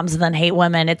hate their moms and then hate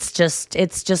women. It's just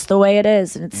the way it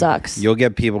is, and it sucks. You'll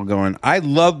get people going, I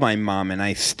love my mom and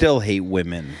I still hate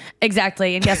women.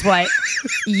 Exactly. And guess what?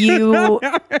 you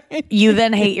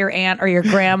then hate your aunt or your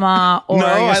grandma or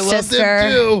your sister. I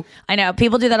love them too. I know.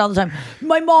 People do that all the time.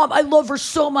 My mom, I love her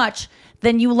so much.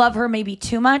 Then you love her maybe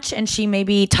too much, and she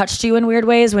maybe touched you in weird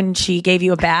ways when she gave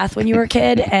you a bath when you were a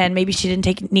kid, and maybe she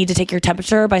didn't need to take your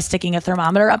temperature by sticking a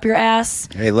thermometer up your ass.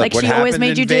 Hey, look, like what she always happens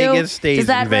made you in Vegas do. stays Does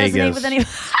that in resonate Vegas. with anyone?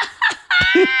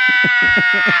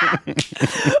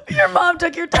 Your mom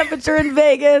took your temperature in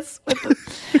Vegas.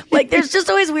 Like, there's just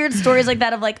always weird stories like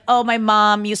that of like, oh, my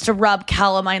mom used to rub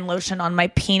calamine lotion on my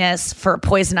penis for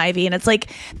poison ivy. And it's like,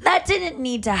 that didn't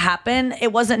need to happen.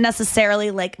 It wasn't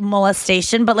necessarily like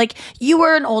molestation, but like, you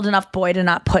were an old enough boy to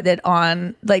not put it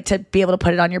on, like, to be able to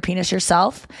put it on your penis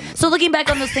yourself. So looking back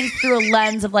on those things through a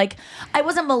lens of like, I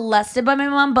wasn't molested by my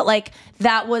mom, but like,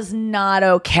 that was not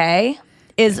okay.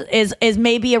 Is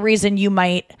maybe a reason you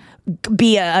might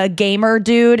be a gamer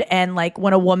dude, and like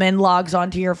when a woman logs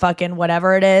onto your fucking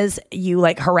whatever it is, you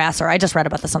like harass her. I just read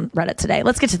about this on Reddit today.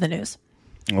 Let's get to the news.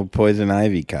 Oh, poison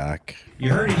ivy cock. You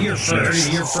heard it here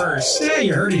first. Yeah,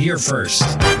 you heard it here first.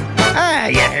 Ah,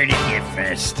 you heard it here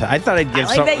first. I thought I'd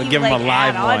give him a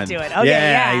live one. To it. Okay,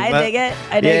 yeah, I dig it.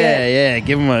 I dig it. Yeah,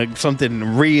 give him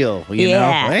something real. You know?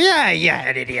 Yeah, you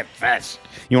heard it here first.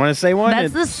 You want to say one?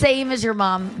 That's the same as your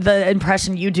mom, the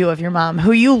impression you do of your mom,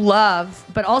 who you love,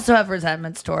 but also have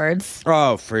resentments towards.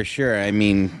 Oh, for sure. I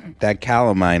mean, that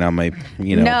calamine on my,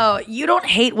 No, you don't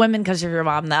hate women because of your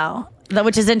mom, though,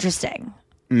 which is interesting.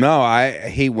 No, I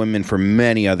hate women for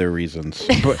many other reasons.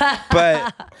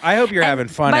 But I hope you're having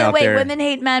fun out there. By the way, women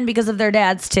hate men because of their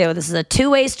dads, too. This is a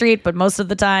two-way street, but most of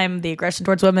the time, the aggression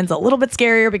towards women's a little bit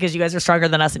scarier because you guys are stronger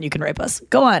than us and you can rape us.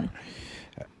 Go on.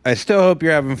 I still hope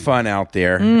you're having fun out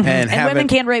there. Mm-hmm. And women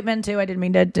can rape men, too. I didn't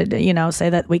mean to say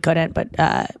that we couldn't, but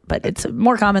it's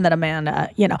more common that a man,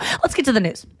 Let's get to the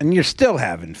news. And you're still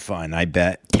having fun, I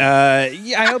bet.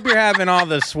 I hope you're having all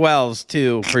the swells,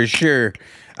 too, for sure.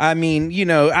 I mean,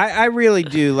 I really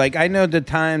do. Like, I know the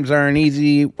times aren't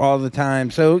easy all the time.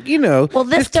 So, well,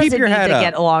 this just keep doesn't your need head to up.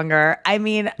 get longer. I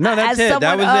mean, no, that's it. Someone,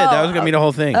 that was it. That was going to be the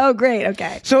whole thing. Oh, great.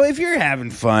 Okay. So if you're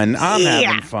having fun, I'm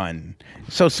having fun.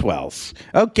 So swells.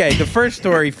 Okay, the first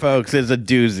story, folks, is a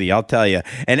doozy, I'll tell you.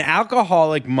 An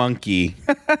alcoholic monkey,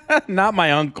 not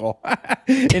my uncle,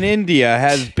 in India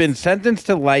has been sentenced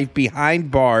to life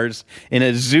behind bars in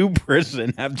a zoo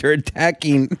prison after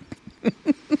attacking...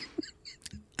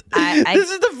 This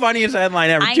is the funniest headline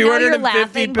ever. I know you're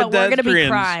laughing, but we're going to be pedestrians.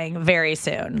 crying very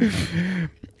soon.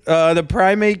 The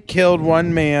primate killed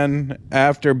one man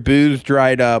after booze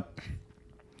dried up,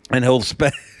 and he'll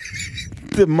spend...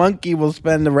 The monkey will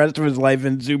spend the rest of his life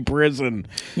in zoo prison.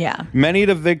 Yeah. Many of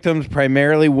the victims,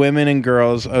 primarily women and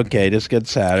girls. Okay, this gets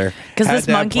sadder. Because this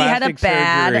monkey had a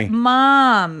bad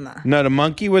mom. No, the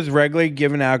monkey was regularly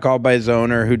given alcohol by his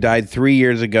owner, who died 3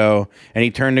 years ago, and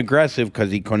he turned aggressive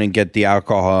because he couldn't get the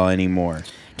alcohol anymore.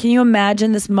 Can you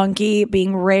imagine this monkey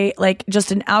being like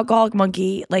just an alcoholic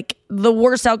monkey, like the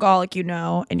worst alcoholic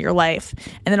in your life,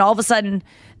 and then all of a sudden...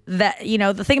 That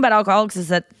the thing about alcoholics is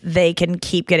that they can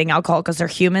keep getting alcohol because they're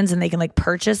humans and they can like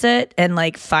purchase it and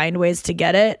like find ways to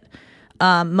get it.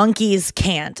 Monkeys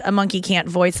can't. A monkey can't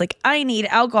voice like, I need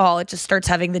alcohol. It just starts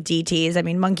having the DTs. I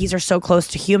mean, monkeys are so close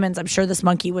to humans. I'm sure this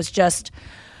monkey was just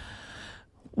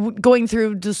going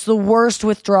through just the worst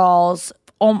withdrawals,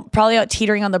 probably out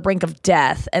teetering on the brink of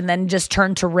death, and then just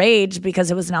turned to rage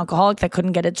because it was an alcoholic that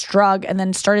couldn't get its drug, and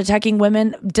then started attacking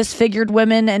women, disfigured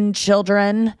women and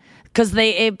children. Because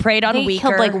it preyed on weaker. He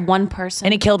killed like one person.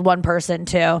 And he killed one person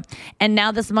too. And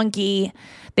now this monkey,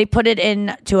 they put it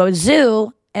into a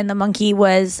zoo, and the monkey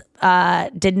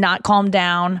did not calm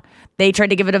down. They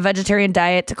tried to give it a vegetarian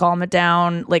diet to calm it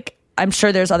down. Like, I'm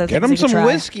sure there's other things. Get him some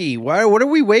whiskey. What are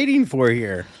we waiting for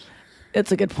here?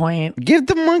 It's a good point. Give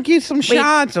the monkey some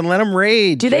shots and let him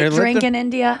rage. Do they drink in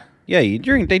India? Yeah,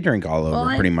 they drink all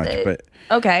over pretty much. But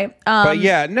okay. but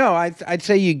yeah, no, I'd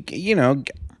say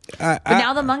But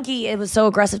now the monkey, it was so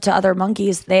aggressive to other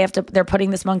monkeys. They're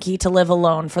putting this monkey to live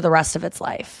alone for the rest of its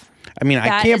life. I mean, That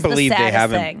I can't is the believe they saddest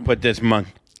haven't thing. put this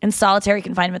monkey. In solitary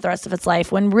confinement the rest of its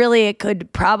life, when really it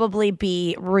could probably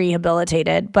be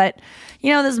rehabilitated. But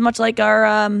this is much like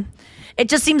our. It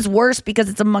just seems worse because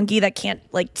it's a monkey that can't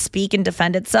like speak and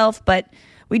defend itself. But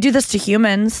we do this to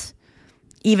humans,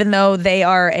 even though they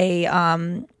are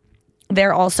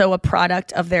they're also a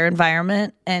product of their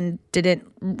environment and didn't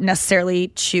necessarily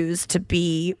choose to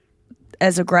be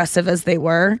as aggressive as they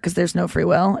were because there's no free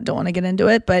will. I don't want to get into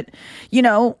it, but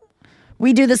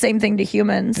we do the same thing to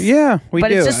humans. Yeah, we do.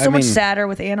 But it's just so much mean, sadder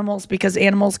with animals because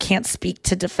animals can't speak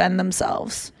to defend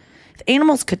themselves. If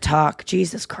animals could talk,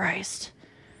 Jesus Christ.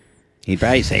 He'd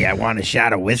probably say, "I want a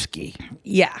shot of whiskey."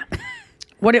 Yeah.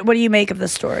 What do you make of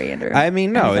this story, Andrew? I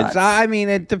mean, no, Any it's. thoughts? I mean,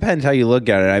 it depends how you look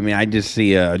at it. I mean, I just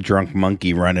see a drunk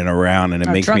monkey running around, and it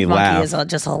makes me drunk laugh. monkey is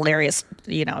just hilarious.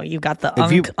 You got the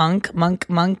If monk. Oh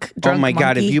my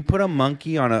god! monkey. If you put a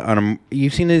monkey on a,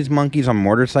 you've seen these monkeys on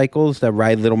motorcycles that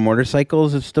ride little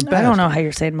motorcycles. It's the best. I don't know how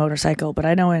you're saying motorcycle, but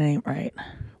I know it ain't right.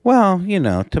 Well,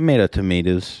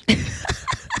 tomatoes.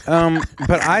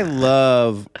 But I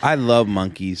love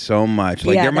monkeys so much.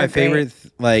 Like Yeah, they're my they're great.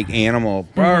 favorite animal.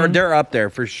 Or they're up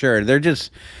there for sure. They're just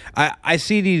I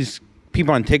see these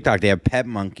people on TikTok, they have pet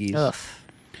monkeys. Ugh.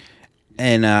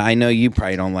 And I know you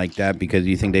probably don't like that because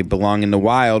you think they belong in the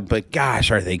wild, but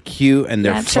gosh, are they cute and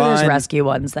they're I'm fun. sure there's rescue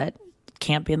ones that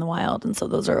can't be in the wild, and so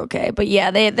those are okay. But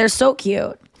yeah, they're so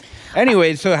cute.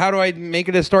 Anyway, so how do I make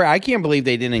it a story? I can't believe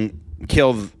they didn't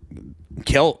kill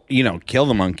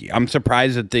the monkey. I'm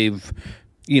surprised that they've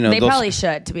They probably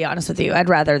should, to be honest with you. I'd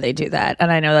rather they do that.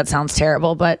 And I know that sounds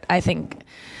terrible, but I think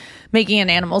making an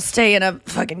animal stay in a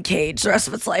fucking cage the rest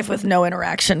of its life with no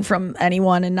interaction from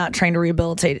anyone and not trying to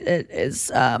rehabilitate it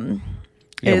is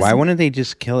why wouldn't they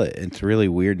just kill it? It's really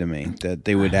weird to me that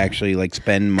they would actually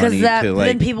spend money to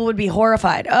then people would be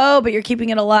horrified. Oh, but you're keeping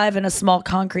it alive in a small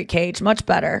concrete cage. Much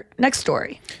better. Next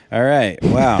story. All right.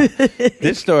 Wow.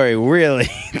 This story really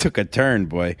took a turn,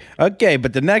 boy. Okay,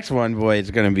 but the next one, boy,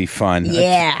 is going to be fun.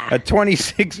 Yeah. A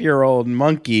 26-year-old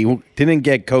monkey didn't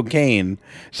get cocaine,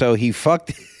 so he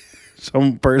fucked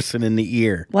some person in the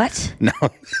ear. What? No.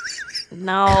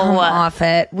 No. Come off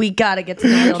it. We got to get to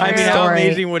the real I mean, how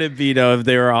amazing would it be, though, if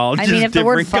they were all just if the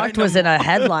word different fucked was in a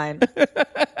headline. A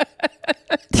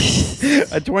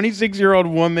 26-year-old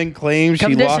woman claims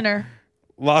she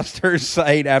lost her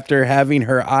sight after having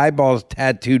her eyeballs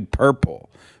tattooed purple,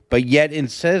 but yet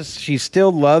insists she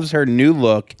still loves her new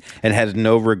look and has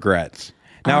no regrets.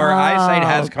 Now, her eyesight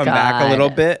has come back a little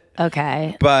bit.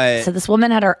 Okay. But so this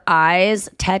woman had her eyes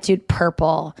tattooed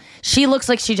purple. She looks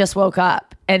like she just woke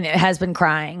up and has been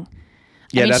crying.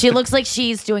 Yeah, I mean, she looks like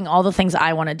she's doing all the things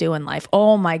I want to do in life.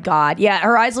 Oh my God. Yeah,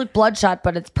 her eyes look bloodshot,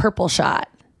 but it's purple shot.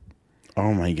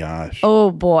 Oh my gosh.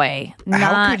 Oh boy.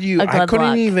 How could you? I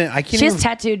couldn't even. I can't. She has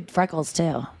tattooed freckles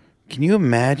too. Can you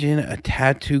imagine a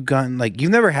tattoo gun? Like,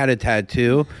 you've never had a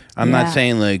tattoo. I'm not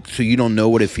saying so you don't know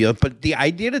what it feels, but the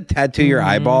idea to tattoo your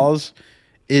eyeballs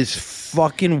is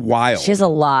fucking wild. She has a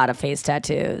lot of face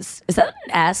tattoos. Is that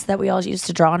an S that we all used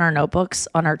to draw on our notebooks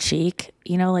on our cheek?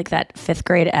 Like that 5th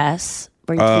grade S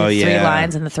where you do 3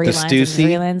 lines and the 3 lines and the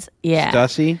 3 lines. Yeah.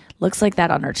 Stussy? Looks like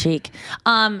that on her cheek.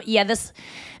 Yeah, this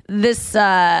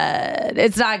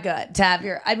it's not good to have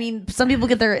some people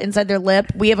get their inside their lip.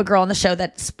 We have a girl on the show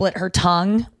that split her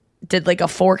tongue, did like a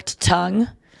forked tongue.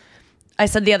 I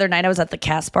said the other night I was at the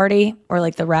cast party or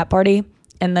like the rap party,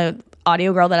 and the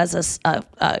audio girl that has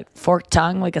a forked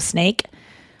tongue like a snake.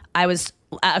 I was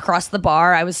across the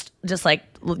bar. I was just like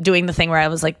doing the thing where I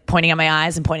was like pointing at my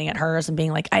eyes and pointing at hers and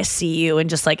being like, I see you, and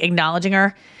just like acknowledging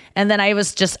her. And then I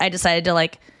decided to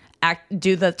like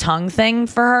do the tongue thing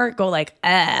for her, go like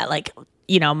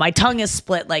my tongue is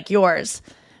split like yours,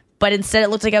 but instead it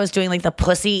looked like I was doing like the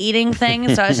pussy eating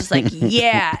thing. So I was just like,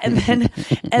 yeah, and then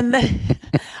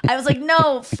I was like,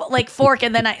 no, like fork,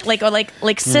 and then I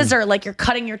like scissor, like you're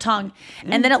cutting your tongue,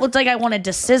 and then it looked like I wanted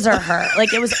to scissor her.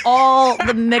 Like it was all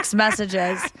the mixed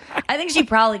messages. I think she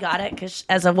probably got it because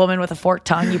as a woman with a forked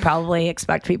tongue, you probably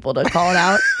expect people to call it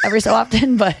out every so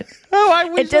often, but.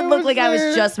 It did look like I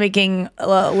was just making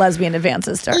lesbian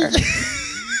advances to her.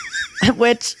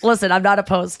 Which, listen, I'm not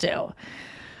opposed to.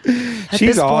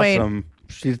 She's awesome.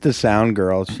 She's the sound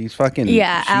girl. She's fucking.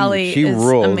 Yeah, Allie she is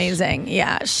rules. amazing.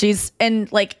 Yeah, she's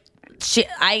she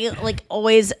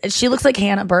looks like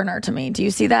Hannah Berner to me. Do you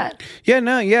see that? Yeah,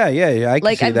 no, yeah. I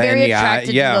can see I'm that. very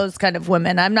attracted to those kind of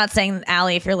women. I'm not saying,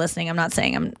 Allie, if you're listening, I'm not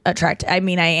saying I'm attracted. I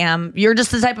mean, I am. You're just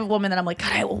the type of woman that I'm like,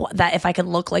 God, that if I could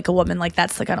look like a woman, like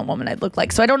that's the kind of woman I'd look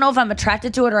like. So I don't know if I'm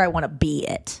attracted to it or I want to be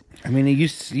it. I mean, you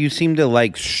seem to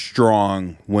like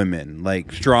strong women,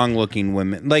 like strong looking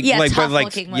women, like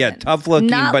tough-looking women. Yeah, tough looking,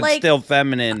 Not but like- still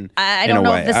feminine. I don't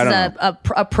know if this is a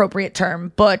appropriate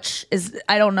term. Butch is,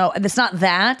 I don't know. It's not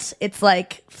that. It's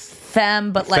like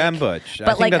femme, but like fembutch. I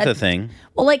but think like that's a thing.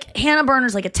 Well, like Hannah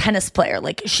Berner's like a tennis player.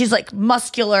 Like she's like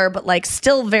muscular, but like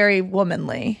still very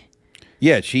womanly.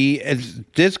 Yeah, she is.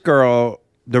 This girl,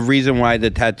 the reason why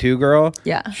the tattoo girl,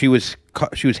 she was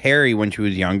hairy when she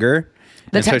was younger.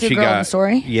 The And tattoo she girl in the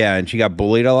story? Yeah, and she got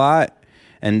bullied a lot.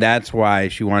 And that's why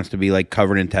she wants to be like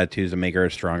covered in tattoos to make her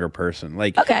a stronger person.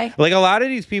 Like, okay. Like a lot of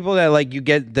these people that like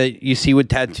you see with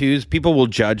tattoos, people will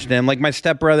judge them. Like my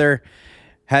stepbrother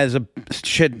has a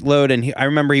shitload, and I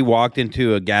remember he walked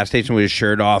into a gas station with his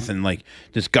shirt off, and like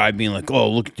this guy being like, "Oh,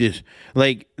 look at this!"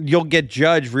 Like you'll get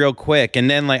judged real quick, and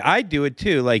then like I do it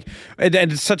too. Like, and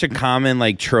it's such a common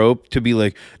like trope to be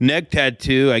like neck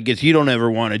tattoo. I guess you don't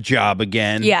ever want a job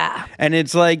again. Yeah, and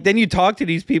it's like then you talk to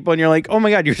these people, and you're like, "Oh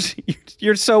my god,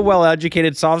 you're so well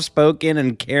educated, soft spoken,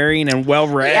 and caring, and well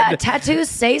read." Yeah, tattoos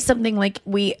say something like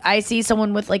I see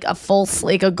someone with like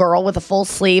a girl with a full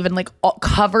sleeve and like all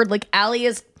covered, like Allie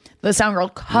is the sound girl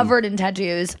covered in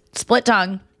tattoos, split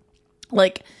tongue,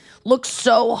 like looks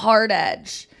so hard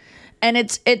edge. And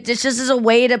it's just as a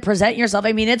way to present yourself.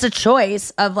 I mean, it's a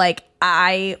choice of like,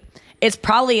 it's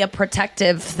probably a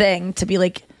protective thing to be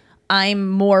like, I'm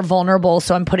more vulnerable.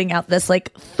 So I'm putting out this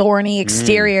like thorny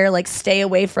exterior, like stay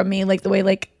away from me. Like the way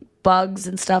like bugs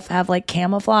and stuff have like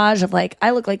camouflage of like, I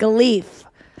look like a leaf.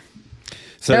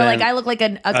 So they're like, I look like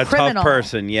a criminal tough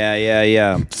person.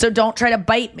 Yeah. So don't try to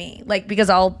bite me, like, because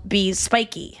I'll be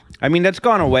spiky. I mean, that's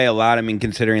gone away a lot. I mean,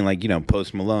 considering like,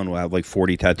 Post Malone will have like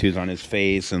 40 tattoos on his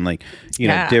face and like,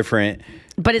 different.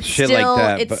 But it's shit still,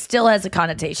 like that, it still has a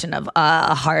connotation of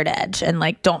a hard edge, and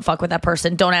like, don't fuck with that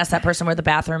person. Don't ask that person where the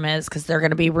bathroom is because they're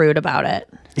going to be rude about it.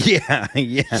 Yeah.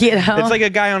 It's like a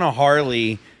guy on a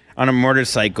Harley on a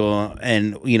motorcycle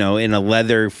and in a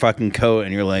leather fucking coat,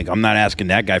 and you're like, I'm not asking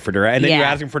that guy for direction, and then you're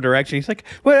asking for direction. He's like,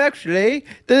 well, actually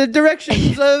the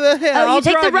directions over here. Oh, I'll you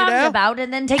take the drive you now. roundabout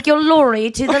and then take your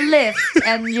lorry to the left,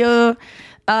 and you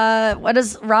what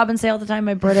does Robin say all the time?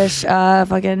 My British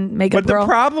fucking makeup girl. The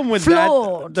problem with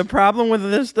the problem with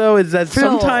this though is that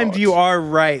sometimes you are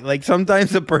right. Like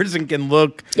sometimes the person can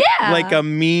look like a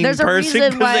mean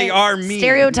person because they are mean.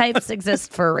 Stereotypes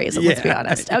exist for a reason. Let's be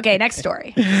honest. Okay, next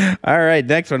story. All right,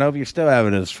 next one. Hope you're still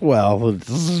having this. Well,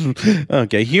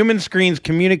 okay. Human screams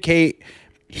communicate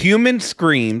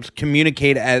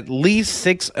at least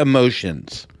 6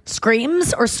 emotions.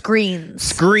 Screams or screens?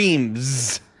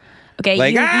 Screams. Okay,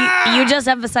 like, you just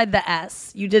emphasized the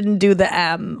S. You didn't do the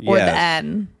M or the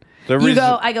N.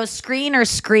 I go screen or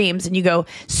screams, and you go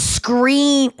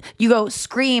scream. You go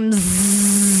screams.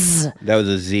 That was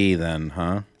a Z then,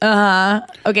 huh?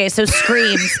 Okay, so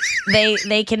screams.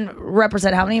 they can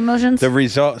represent how many emotions? The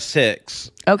result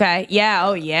 6. Okay. Yeah.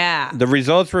 Oh yeah. The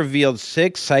results revealed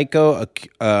 6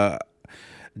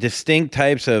 distinct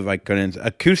types of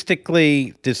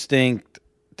acoustically distinct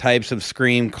types of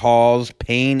scream calls: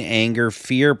 pain, anger,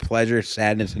 fear, pleasure,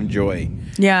 sadness, and joy.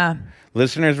 Yeah.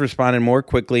 Listeners responded more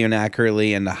quickly and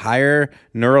accurately, and the higher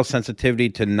neural sensitivity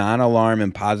to non-alarm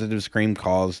and positive scream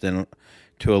calls than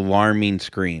to alarming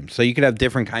screams. So you could have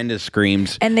different kinds of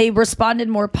screams. And they responded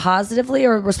more positively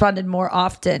or responded more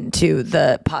often to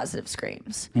the positive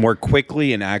screams? More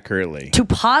quickly and accurately. To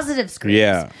positive screams.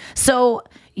 Yeah. So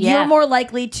you're more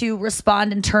likely to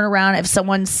respond and turn around if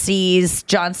someone sees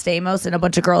John Stamos and a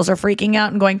bunch of girls are freaking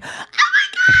out and going, oh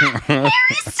my God, Harry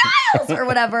Styles, or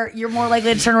whatever. You're more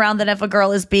likely to turn around than if a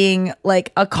girl is being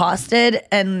like accosted,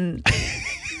 and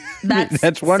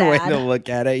that's one sad. way to look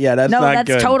at it. Yeah, that's not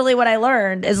good. That's totally what I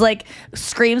learned is like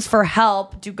screams for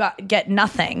help get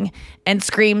nothing, and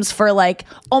screams for like,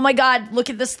 oh my God, look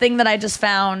at this thing that I just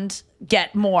found,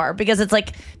 get more. Because it's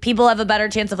like people have a better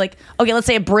chance of like, okay, let's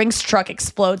say a Brinks truck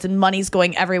explodes and money's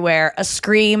going everywhere. A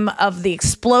scream of the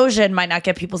explosion might not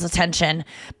get people's attention,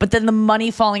 but then the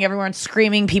money falling everywhere and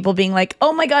screaming, people being like,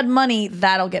 oh my God, money,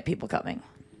 that'll get people coming.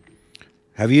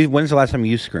 When's the last time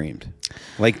you screamed?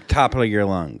 Like top of your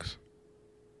lungs?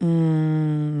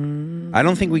 I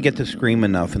don't think we get to scream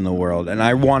enough in the world, and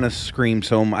I want to scream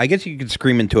so much. I guess you could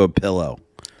scream into a pillow.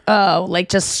 Oh, like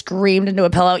just screamed into a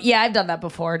pillow. Yeah, I've done that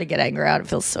before to get anger out. It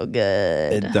feels so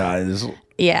good. It does.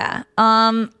 Yeah.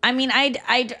 I mean,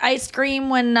 I scream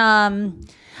when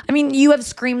you have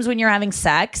screams when you're having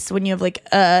sex. When you have like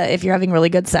if you're having really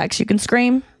good sex, you can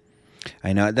scream.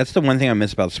 I know. That's the one thing I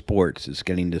miss about sports is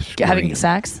getting to scream. Having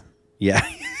sex? Yeah.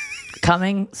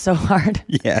 Coming so hard.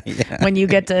 Yeah. When you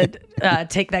get to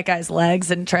take that guy's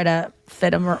legs and try to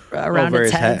fit him around over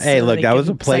his head. Hey, look, that was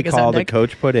a play call the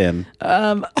coach put in.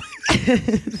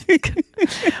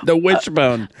 The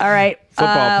wishbone. All right.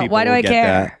 Football people why do will I get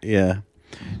care? that. Yeah.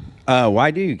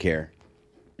 Why do you care?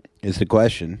 Is the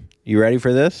question. You ready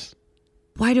for this?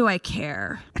 Why do I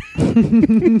care?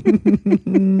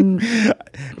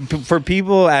 For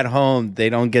people at home, they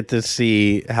don't get to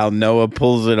see how Noah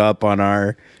pulls it up on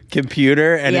our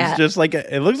computer, and it's just like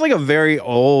it looks like a very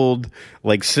old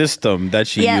like system that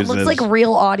she uses. Yeah, it looks like a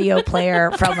real audio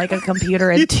player from like a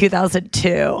computer in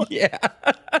 2002. Yeah,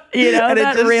 you know, and it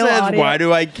that just real says, audio. "Why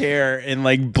do I care?" in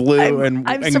like blue I'm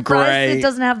and surprised gray. it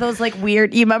doesn't have those like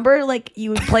weird. You remember like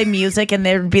you would play music and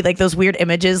there'd be like those weird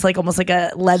images, like almost like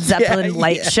a Led Zeppelin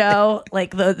light show,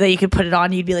 like that you could put it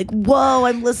on. You'd be like, "Whoa,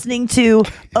 I'm listening to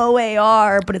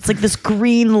OAR," but it's like this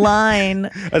green line.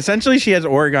 Essentially, she has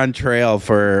Oregon Trail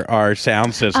for our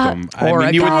sound system. I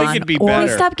mean, you would think it'd be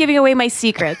better. Stop giving away my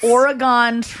secrets.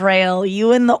 Oregon Trail.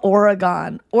 You in the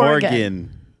Oregon.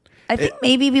 I think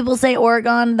maybe people say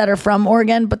Oregon that are from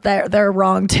Oregon, but they're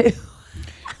wrong too.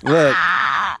 Look,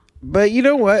 but you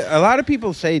know what? A lot of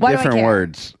people say Why do I different care?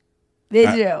 words. They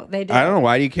do. They do. I don't know.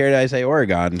 Why do you care that I say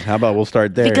Oregon? How about we'll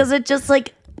start there? Because it just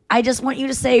like, I just want you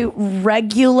to say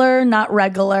regular, not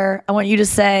regular. I want you to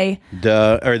say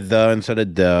duh or the instead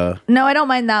of duh. no. I don't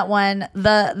mind that one.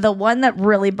 The one that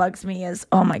really bugs me is,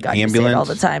 oh my god, you say it all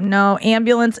the time. No,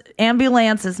 ambulance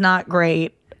is not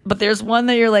great. But there's one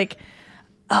that you're like,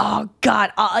 oh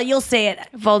god, you'll say it.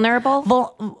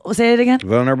 Vulnerable. Say it again.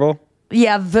 Vulnerable.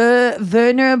 Yeah,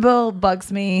 vulnerable bugs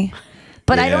me.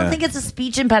 But I don't Yeah. think it's a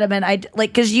speech impediment. I like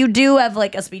because you do have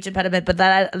like a speech impediment, but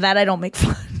that I don't make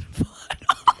fun.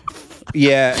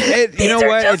 Yeah, you know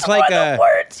what? It's like a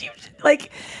words you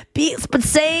like, but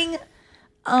saying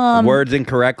words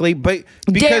incorrectly, but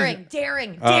because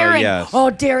daring. Oh, yes. Oh,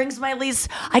 daring's my least.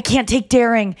 I can't take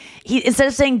daring. He instead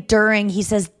of saying during, he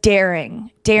says daring.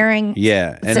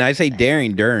 Yeah, and I say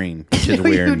daring during, which is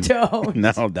weird. You don't.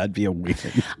 No, that'd be a weird.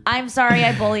 I'm sorry,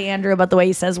 I bully Andrew about the way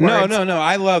he says words. No.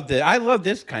 I love it. I love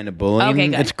this kind of bullying. Okay,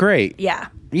 good. It's great. Yeah.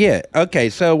 Yeah. Okay.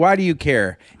 So why do you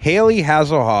care? Haley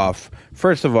Hasselhoff.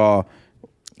 First of all,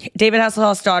 David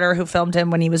Hasselhoff's daughter, who filmed him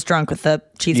when he was drunk with the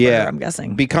cheeseburger, I'm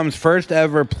guessing. becomes first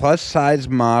ever plus size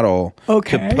model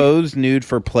to pose nude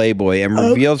for Playboy and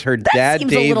reveals her dad,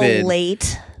 seems David. a little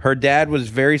late. Her dad was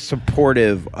very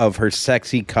supportive of her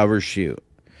sexy cover shoot.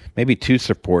 Maybe too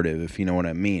supportive, if you know what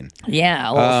I mean. Yeah,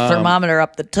 a little thermometer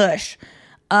up the tush.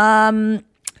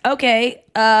 Okay.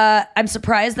 I'm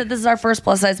surprised that this is our first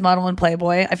plus size model in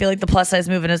Playboy. I feel like the plus size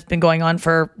movement has been going on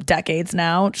for decades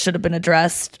now. It should have been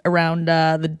addressed around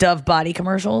the Dove body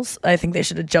commercials. I think they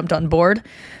should have jumped on board,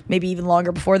 maybe even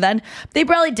longer before then. They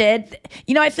probably did.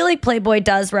 You know, I feel like Playboy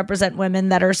does represent women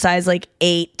that are size like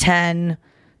 8, 10,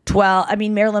 12. I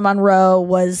mean, Marilyn Monroe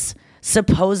was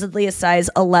supposedly a size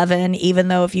 11, even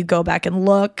though if you go back and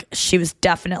look, she was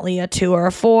definitely a 2 or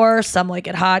a 4. Some Like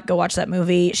It Hot. Go watch that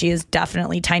movie. She is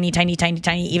definitely tiny,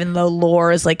 even though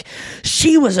lore is like,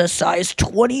 she was a size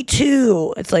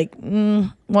 22. It's like,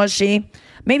 was she?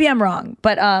 Maybe I'm wrong.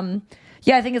 But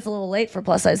yeah, I think it's a little late for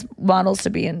plus size models to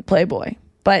be in Playboy.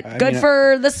 But good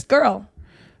for this girl.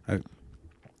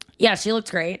 Yeah, she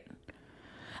looks great.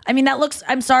 I mean,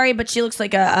 I'm sorry, but she looks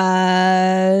like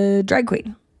a drag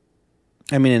queen.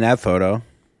 I mean, in that photo.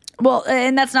 Well,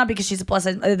 and that's not because she's a plus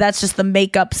size. That's just the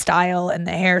makeup style and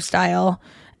the hairstyle.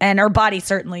 And her body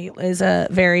certainly is a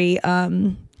very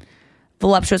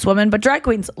voluptuous woman. But drag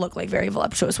queens look like very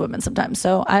voluptuous women sometimes.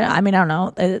 So, I mean, I don't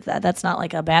know. That's not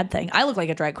like a bad thing. I look like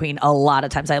a drag queen a lot of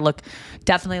times. I look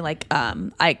definitely like,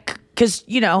 because,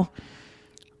 you know,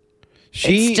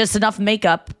 it's just enough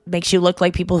makeup makes you look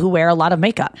like people who wear a lot of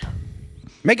makeup.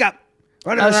 Makeup.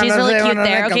 Oh, she's really cute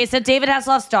there. Okay, so David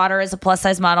Hasselhoff's daughter is a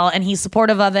plus-size model, and he's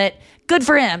supportive of it. Good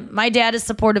for him. My dad is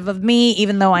supportive of me,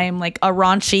 even though I am like a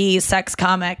raunchy sex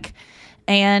comic,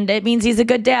 and it means he's a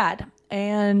good dad.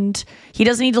 And he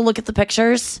doesn't need to look at the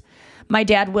pictures. My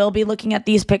dad will be looking at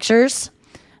these pictures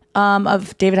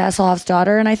of David Hasselhoff's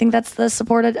daughter, and I think that's the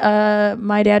support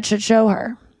my dad should show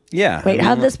her. Yeah. Wait,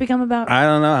 how did this become about? I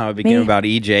don't know how it became about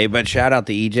EJ, but shout out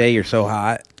to EJ. You're so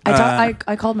hot.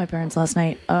 I called my parents last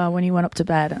night when you went up to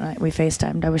bed, and we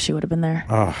FaceTimed. I wish you would have been there.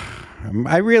 Oh,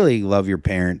 I really love your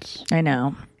parents. I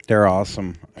know. They're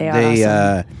awesome. They are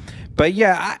awesome. But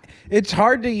yeah, it's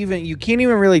hard to you can't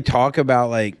even really talk about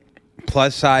like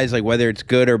plus size, like whether it's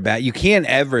good or bad. You can't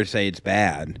ever say it's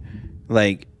bad.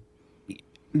 Like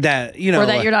that, you know. Or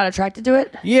that you're not attracted to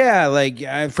it? Yeah,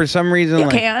 like for some reason. You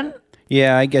like, can.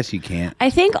 Yeah, I guess you can't. I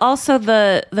think also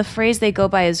the phrase they go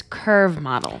by is curve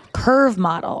model. Curve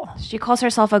model. She calls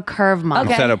herself a curve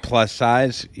model. Instead of plus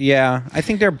size. Yeah, I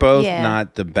think they're both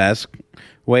not the best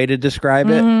way to describe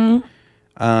it.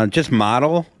 Just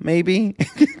model, maybe.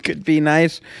 Could be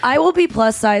nice. I will be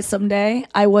plus size someday.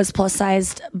 I was plus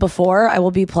sized before. I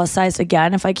will be plus sized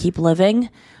again if I keep living.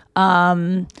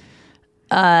 I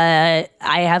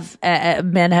have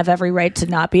men have every right to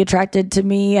not be attracted to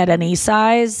me at any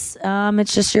size.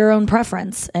 It's just your own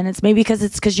preference, and it's maybe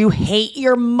because you hate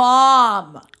your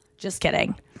mom. Just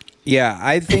kidding. Yeah,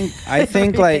 I think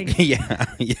like yeah.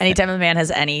 Anytime a man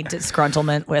has any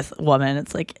disgruntlement with a woman,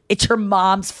 it's like it's your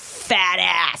mom's fat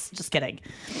ass. Just kidding.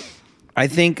 I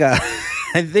think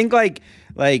like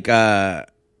I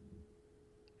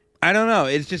don't know.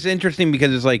 It's just interesting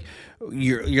because it's like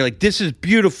you're like, this is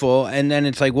beautiful, and then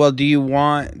it's like, well, do you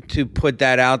want to put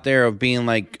that out there of being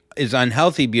like, is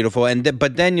unhealthy beautiful? And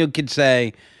but then you could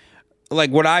say, like,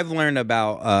 what I've learned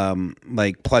about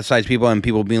like plus size people and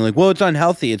people being like, well, it's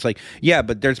unhealthy. It's like, yeah,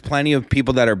 but there's plenty of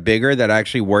people that are bigger that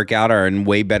actually work out, are in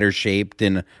way better shape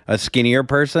than a skinnier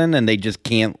person, and they just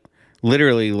can't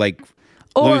literally like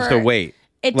lose the weight.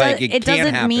 It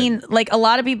doesn't mean like a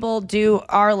lot of people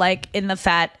are like in the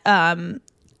fat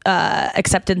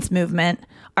acceptance movement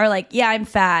are like, yeah, I'm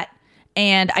fat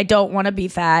and I don't want to be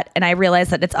fat, and I realize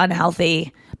that it's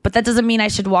unhealthy, but that doesn't mean I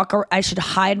should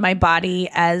hide my body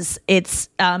as it's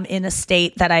in a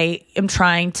state that I am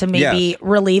trying to maybe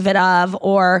relieve it of,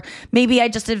 or maybe I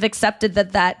just have accepted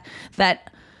that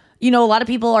you know, a lot of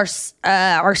people are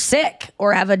sick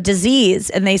or have a disease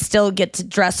and they still get to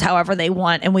dress however they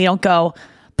want, and we don't go,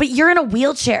 but you're in a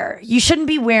wheelchair. You shouldn't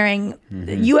be wearing,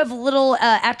 you have little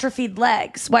atrophied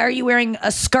legs. Why are you wearing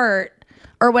a skirt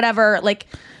or whatever? Like,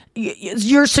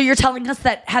 you're telling us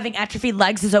that having atrophied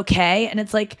legs is okay? And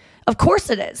it's like, of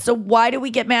course it is. So why do we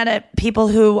get mad at people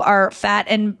who are fat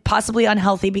and possibly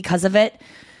unhealthy because of it?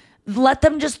 Let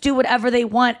them just do whatever they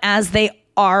want as they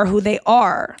are who they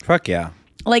are. Fuck yeah.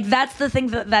 Like, that's the thing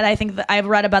that I think that I've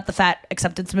read about the fat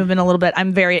acceptance movement a little bit.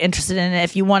 I'm very interested in it.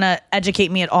 If you want to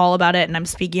educate me at all about it, and I'm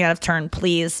speaking out of turn,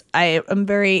 please. I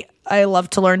love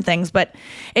to learn things, but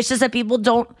it's just that people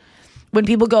don't, when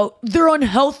people go, they're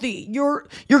unhealthy, you're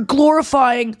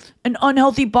glorifying an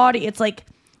unhealthy body. It's like,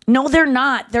 no, they're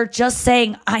not. They're just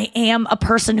saying, I am a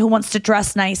person who wants to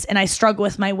dress nice and I struggle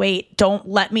with my weight. Don't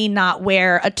let me not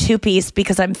wear a two-piece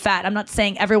because I'm fat. I'm not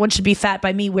saying everyone should be fat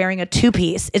by me wearing a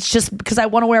two-piece. It's just because I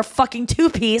want to wear a fucking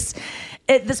two-piece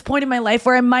at this point in my life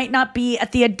where I might not be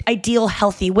at the ideal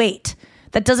healthy weight.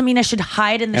 That doesn't mean I should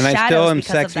hide in the shadows. And I still am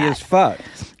because sexy of that. as fuck.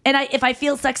 And if I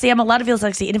feel sexy, I'm allowed to feel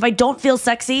sexy. And if I don't feel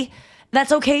sexy,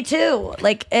 that's okay too.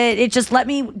 Like it just let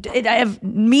me. I have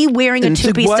me wearing a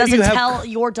two-piece doesn't tell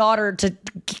your daughter to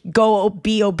go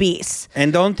be obese.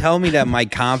 And don't tell me that my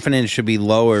confidence should be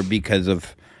lower because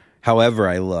of however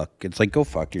I look. It's like, go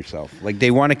fuck yourself. Like,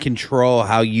 they want to control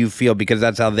how you feel because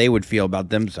that's how they would feel about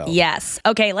themselves. Yes.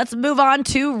 Okay. Let's move on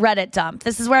to Reddit dump.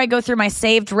 This is where I go through my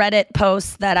saved Reddit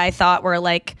posts that I thought were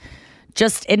like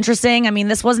just interesting. I mean,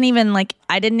 this wasn't even like,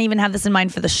 I didn't even have this in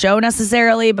mind for the show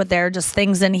necessarily, but there are just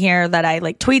things in here that I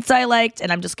like, tweets I liked,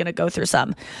 and I'm just going to go through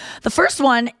some. The first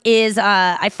one is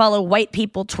I follow white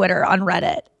people Twitter on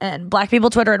Reddit, and black people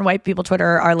Twitter and white people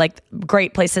Twitter are like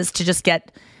great places to just get.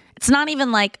 It's not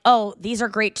even like, oh, these are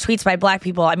great tweets by black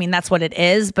people. I mean, that's what it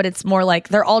is, but it's more like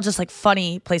they're all just like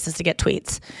funny places to get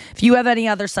tweets. If you have any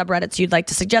other subreddits you'd like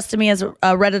to suggest to me as a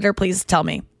Redditor, please tell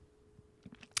me.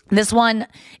 This one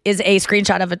is a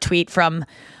screenshot of a tweet from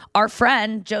our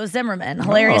friend, Joe Zimmerman,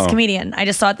 hilarious comedian. I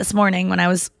just saw it this morning when I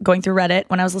was going through Reddit,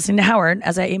 when I was listening to Howard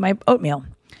as I ate my oatmeal.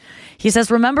 He says,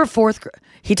 remember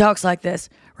he talks like this.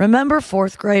 Remember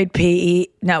fourth grade PE?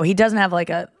 No, he doesn't have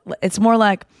like it's more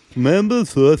like, remember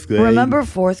fourth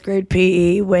grade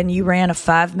PE when you ran a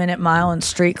 5-minute mile in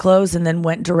street clothes and then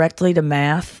went directly to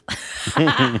math?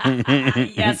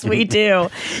 Yes, we do.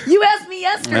 You asked me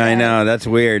yesterday. I know, that's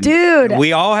weird. Dude.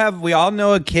 We all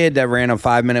know a kid that ran a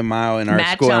 5-minute mile in our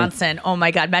school. Matt Johnson. Oh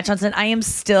my God. Matt Johnson, I am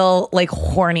still like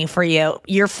horny for you.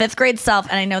 Your 5th grade self,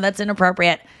 and I know that's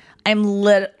inappropriate. I'm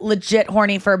legit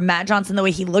horny for Matt Johnson, the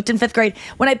way he looked in 5th grade.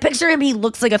 When I picture him, he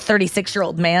looks like a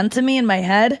 36-year-old man to me in my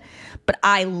head. But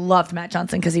I loved Matt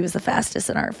Johnson because he was the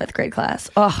fastest in our 5th grade class.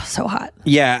 Oh, so hot.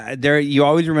 Yeah, you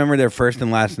always remember their first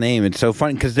and last name. It's so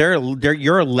funny because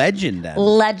you're a legend then.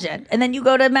 Legend. And then you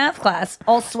go to math class,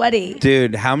 all sweaty.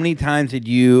 Dude, how many times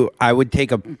I would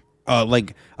take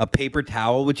a paper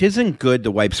towel, which isn't good to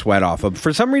wipe sweat off of.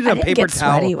 For some reason, a paper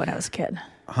towel. I didn't get sweaty when I was a kid.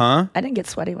 Huh? I didn't get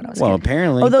sweaty when I was a kid. Well,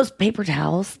 apparently. Oh, those paper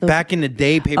towels? Back in the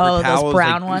day, paper towels. Those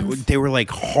brown ones? They were like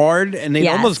hard and they'd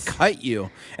almost cut you.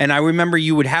 And I remember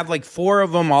you would have like 4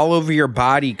 of them all over your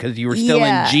body because you were still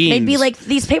in jeans. They'd be like,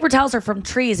 these paper towels are from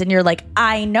trees. And you're like,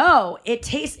 I know. It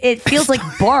feels like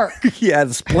bark. Yeah,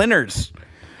 splinters.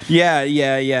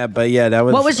 Yeah. But yeah, that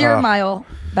was. What was your mile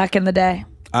back in the day?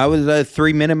 I was a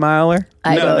 3-minute miler.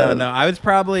 I No. I was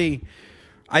probably,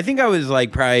 I think I was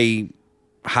like probably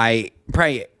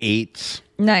 8s.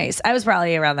 Nice. I was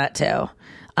probably around that too.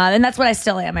 And that's what I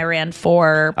still am. I ran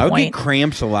 4 I would get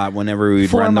cramps a lot whenever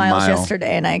we'd run the mile. 4 miles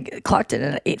yesterday, and I clocked it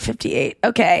at 8:58.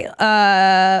 Okay.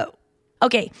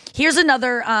 Okay. Here's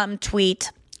another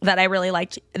tweet that I really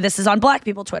liked. This is on Black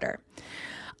People Twitter.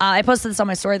 I posted this on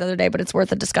my story the other day, but it's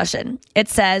worth a discussion. It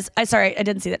says, I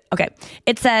didn't see that. Okay.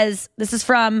 It says, this is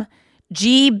from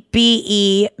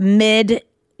GBE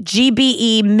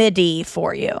MIDI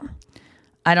for you.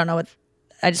 I don't know what,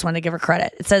 I just want to give her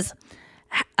credit. It says,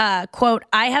 quote,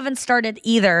 I haven't started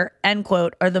either, end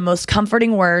quote, are the most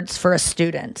comforting words for a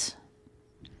student.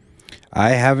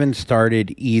 I haven't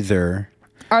started either.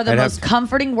 Are the most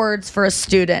comforting words for a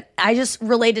student. I just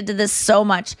related to this so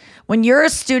much. When you're a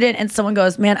student and someone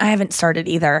goes, man, I haven't started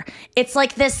either. It's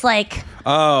like this, like,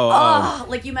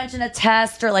 like you mentioned a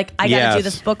test or like, I got to do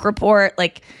this book report.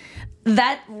 Like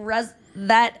that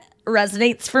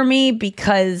resonates for me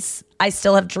because I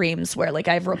still have dreams where like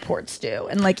I have reports due.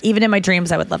 And like, even in my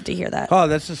dreams, I would love to hear that. Oh,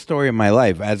 that's the story of my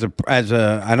life. As a,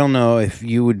 I don't know if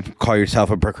you would call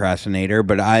yourself a procrastinator,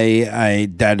 but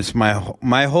that is my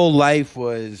whole life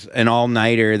was an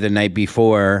all-nighter the night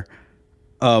before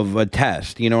of a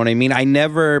test. You know what I mean? I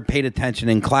never paid attention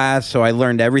in class, so I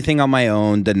learned everything on my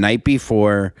own the night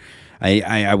before.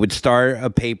 I would start a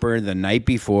paper the night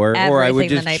before, or I would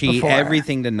just cheat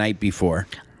everything the night before.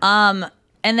 And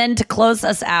then to close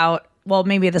us out, well,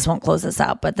 maybe this won't close us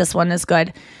out, but this one is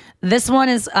good. This one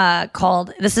is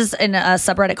this is in a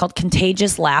subreddit called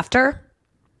Contagious Laughter.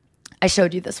 I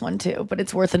showed you this one too, but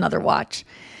it's worth another watch.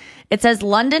 It says,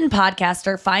 London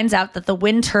podcaster finds out that the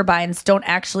wind turbines don't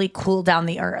actually cool down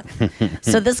the earth.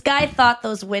 So this guy thought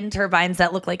those wind turbines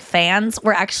that look like fans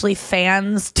were actually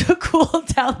fans to cool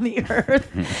down the earth.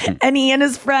 And he and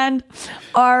his friend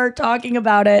are talking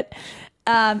about it.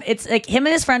 It's like him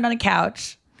and his friend on a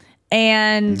couch.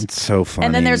 And it's so funny.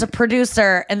 And then there's a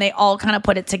producer, and they all kind of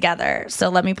put it together. So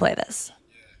let me play this.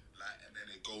 And then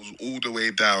it goes all the way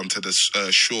down to the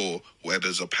shore where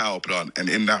there's a power plant. And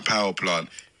in that power plant,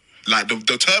 like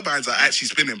the turbines are actually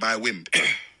spinning by wind.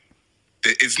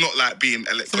 It's not like being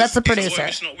electric. So that's the producer. If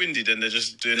it's not windy, then they're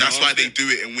just doing That's why they do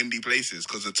it in windy places,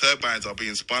 because the turbines are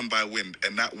being spun by wind,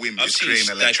 and that wind is creating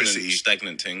electricity.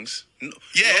 Stagnant things. No,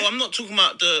 I'm not talking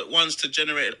about the ones to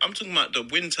generate. I'm talking about the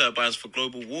wind turbines for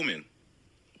global warming.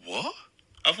 What?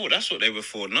 I thought that's what they were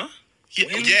for, no?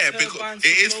 Yeah, because it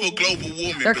is for global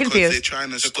warming. They're because confused. they're trying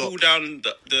to stop. Cool down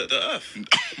the Earth.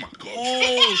 Oh my god!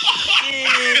 Oh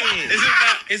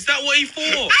shit! Is that what he thought?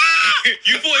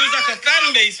 You thought it was like a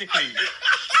fan, basically.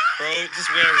 Bro, just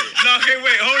wear it. No, okay,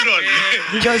 wait, hold on.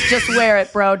 Yeah. He goes, just wear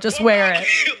it, bro. Just wear it.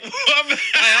 I'm done with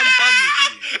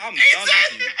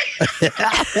you.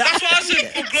 That's what I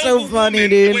said for global so funny, warming.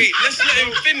 dude. Wait, let's let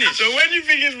him finish. So when you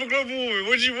think it's for global warming,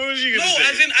 what was you gonna say? No,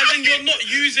 as in you're not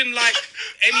using like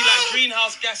any like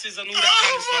greenhouse gases and all that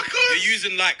kind of stuff. God. You're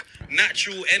using like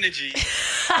natural energy.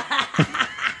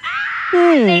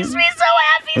 Makes me so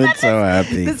happy. It's so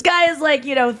happy. This guy is like,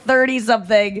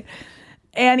 30-something.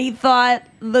 And he thought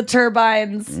the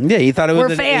turbines he thought it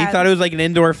was fans. he thought it was like an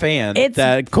indoor fan It's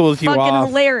that cools you fucking off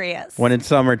hilarious. when it's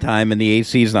summertime and the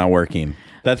AC's not working.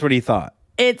 That's what he thought.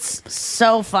 It's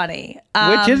so funny.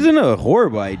 Which isn't a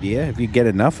horrible idea if you get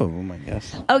enough of them, I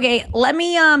guess. Okay, let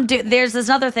me do. There's this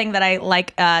other thing that I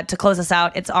like to close us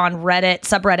out. It's on Reddit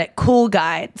subreddit Cool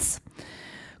Guides.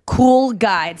 Cool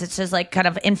Guides. It's just like kind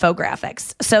of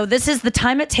infographics. So this is the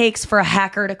time it takes for a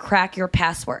hacker to crack your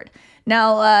password.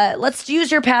 Now, let's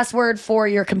use your password for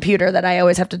your computer that I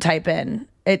always have to type in.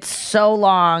 It's so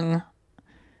long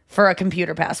for a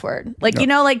computer password. Like,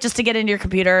 like just to get into your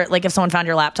computer, like if someone found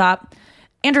your laptop,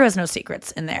 Andrew has no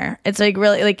secrets in there. It's like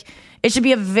really like it should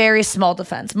be a very small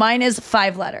defense. Mine is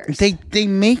 5 letters. They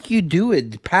make you do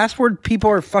it. Password people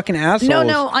are fucking assholes.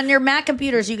 No. On your Mac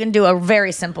computers, you can do a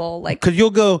very simple like. Because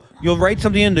you'll write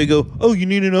something in. They go, oh, you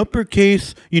need an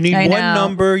uppercase. You need one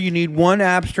number. You need one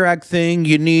abstract thing.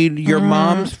 You need your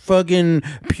mom's fucking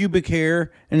pubic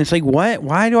hair. And it's like, what?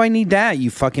 Why do I need that? You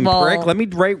fucking prick. Let me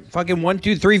write fucking 1,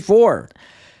 2, 3, 4.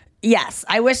 Yes,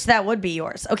 I wish that would be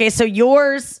yours. Okay, so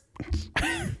yours.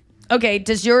 Okay,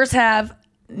 does yours have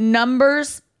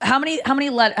numbers? How many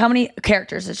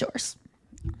characters is yours?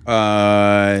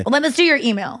 Well, let's do your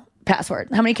email password.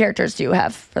 How many characters do you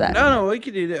have for that? No, we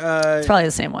could do that. It's probably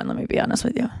the same one. Let me be honest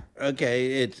with you.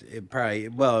 Okay, it probably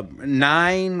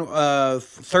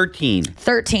 13.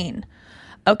 13.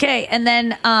 Okay, and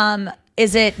then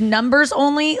is it numbers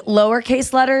only,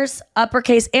 lowercase letters,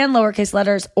 uppercase and lowercase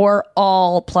letters, or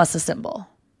all plus a symbol?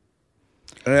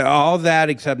 All that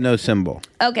except no symbol.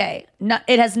 Okay. No,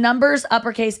 it has numbers,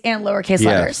 uppercase, and lowercase Yes.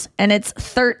 letters. And it's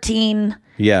 13.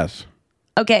 Yes.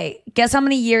 Okay. Guess how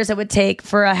many years it would take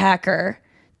for a hacker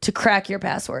to crack your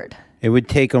password? It would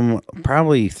take them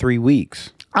probably 3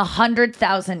 weeks.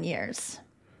 100,000 years.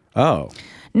 Oh.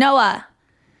 Noah,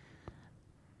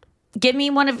 give me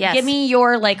Yes. give me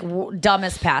your like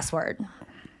dumbest password.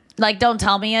 Like, don't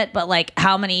tell me it, but like,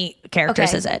 how many characters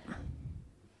Okay. is it?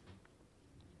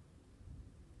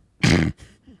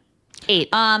 8.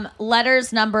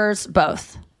 Letters, numbers,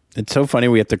 both. It's so funny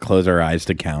we have to close our eyes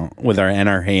to count with our hand. And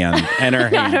our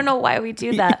hand. I don't know why we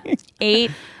do that.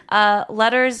 8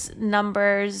 letters,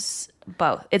 numbers,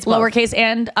 both. It's both. Lowercase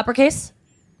and uppercase?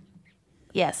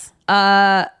 Yes.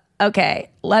 Okay.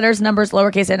 Letters, numbers,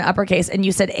 lowercase, and uppercase. And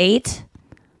you said 8?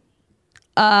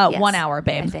 Yes, 1 hour,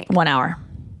 babe. I think. 1 hour.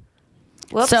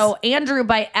 Whoops. So, Andrew,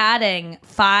 by adding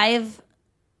 5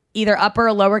 either upper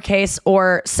or lowercase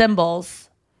or symbols,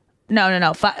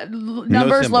 numbers,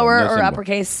 symbol, lower no or symbol.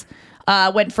 uppercase,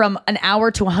 went from an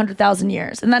hour to 100,000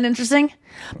 years. Isn't that interesting?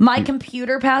 My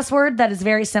computer password, that is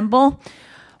very simple.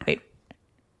 Wait,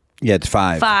 Yeah, it's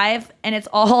 5. 5, and it's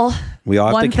all We all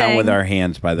have one to count thing. with our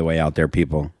hands, by the way, out there,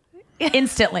 people.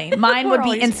 Instantly. Mine would We're be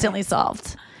always instantly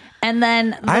solved. And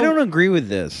then I don't agree with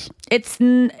this. it's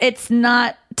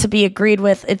not to be agreed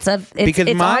with. It's Because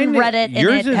on mine- Reddit, and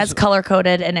yours it is- has color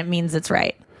coded, and it means it's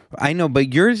right. I know,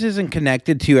 but yours isn't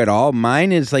connected to you at all.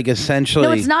 Mine is like essentially.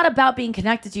 No, it's not about being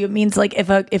connected to you. It means like if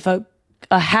a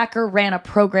hacker ran a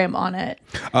program on it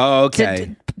Oh, to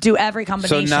okay. do every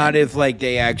combination. So not if like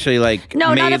they actually like. No,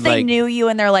 made, not if they like, knew you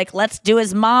and they're like, let's do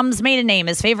his mom's maiden name,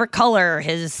 his favorite color,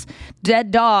 his dead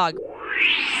dog.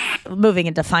 Moving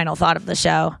into final thought of the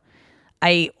show.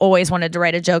 I always wanted to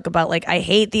write a joke about like, I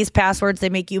hate these passwords. They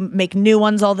make you make new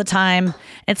ones all the time. And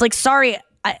it's like, sorry.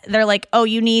 They're like, oh,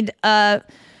 you need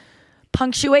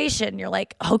punctuation. You're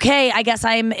like, okay, I guess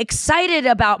I'm excited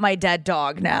about my dead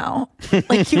dog now.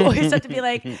 Like you always have to be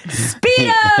like,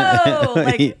 Speedo.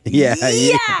 Like, Yeah.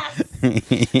 yes.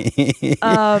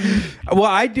 Well,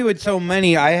 I do it so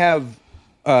many. I have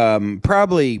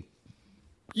probably,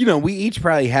 we each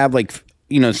probably have like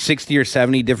 60 or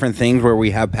 70 different things where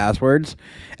we have passwords,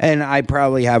 and I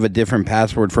probably have a different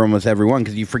password for almost every one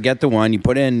because you forget the one, you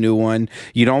put in a new one,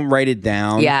 you don't write it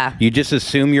down. Yeah. You just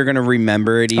assume you're going to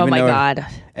remember it. Even Oh my though God.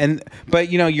 But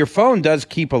your phone does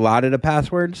keep a lot of the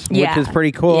passwords, Yeah. which is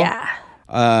pretty cool. Yeah.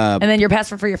 And then your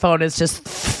password for your phone is just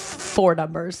 4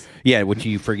 numbers. Yeah, which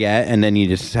you forget, and then you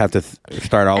just have to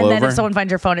start all And over. then if someone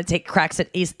finds your phone, it cracks it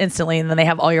instantly, and then they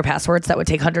have all your passwords that would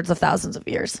take hundreds of thousands of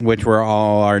years. which were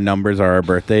all our numbers are our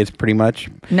birthdays, pretty much.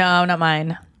 No, not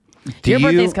mine. Do Your you-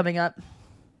 birthday's coming up.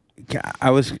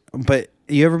 But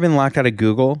you ever been locked out of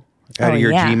Google, out Oh, of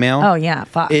your yeah. Gmail? Oh, yeah.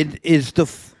 Fuck. It is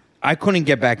I couldn't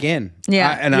get back in.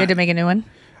 Yeah. And you had to make a new one?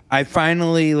 I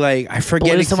finally I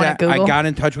forget Blew someone at I Google? got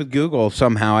in touch with Google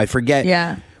somehow. I forget.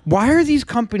 Yeah. Why are these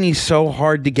companies so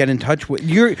hard to get in touch with?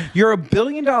 You're a $1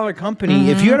 billion company. Mm-hmm.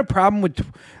 If you had a problem with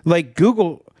like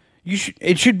Google,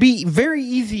 it should be very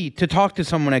easy to talk to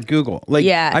someone at Google. Like,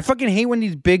 Yeah. I fucking hate when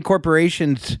these big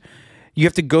corporations, you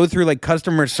have to go through like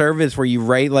customer service where you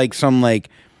write like some like,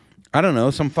 I don't know,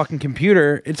 some fucking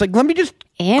computer. It's like, let me just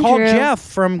call Andrew. Jeff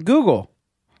from Google.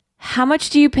 How much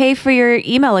do you pay for your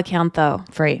email account, though?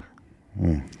 Free.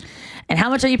 And how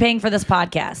much are you paying for this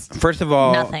podcast? First of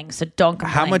all, Nothing. So don't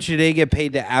complain. how much do they get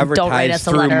paid to advertise Don't write us a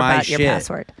through letter my about shit? your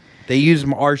password. They use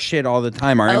our shit all the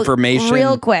time, our information.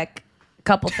 Real quick,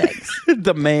 couple things.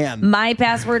 The man. My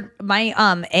password, my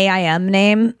AIM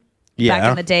name back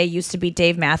in the day used to be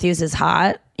Dave Matthews is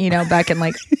hot. Back in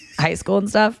like high school and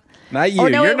stuff. Not you. Oh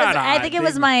no, You're it was, not hot. I think it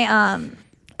was my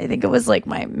I think it was like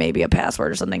my maybe a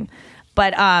password or something.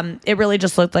 But it really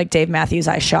just looked like Dave Matthews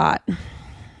I shot.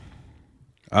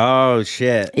 Oh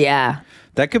shit. Yeah.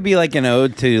 That could be like an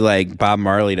ode to like Bob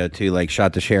Marley to like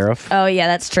Shot the Sheriff. Oh yeah,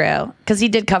 that's true. Because he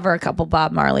did cover a couple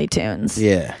Bob Marley tunes.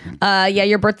 Yeah. Yeah,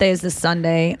 your birthday is this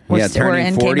Sunday. We're Turning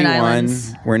in 41. Cayman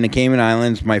Islands. We're in the Cayman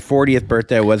Islands. My 40th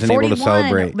birthday, I wasn't able to 41.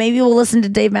 celebrate. Maybe we'll listen to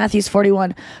Dave Matthews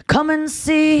 41. Come and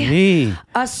see. Gee.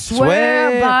 I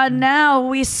swear by now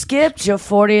we skipped your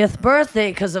 40th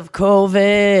birthday because of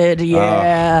COVID.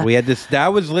 Yeah. We had this.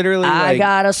 That was literally I like.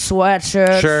 got a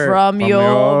sweatshirt from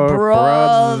your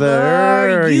brother.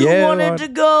 You Yeah, wanted to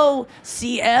go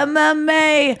see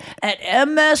MMA at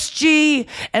MSG,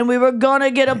 and we were gonna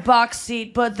get a box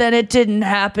seat, but then it didn't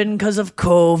happen because of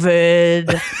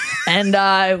COVID. And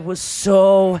I was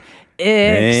so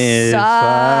excited.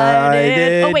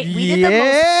 Oh wait, we did the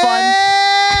most fun.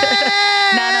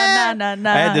 I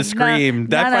had to scream.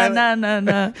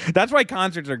 No. That's why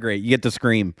concerts are great. You get to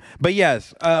scream. But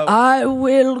yes. I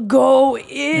will go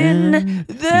in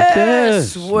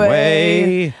this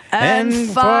way and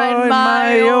find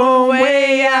my own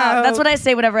way out. That's what I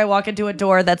say whenever I walk into a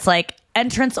door that's like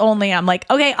entrance only. I'm like,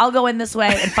 okay, I'll go in this way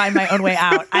and find my own way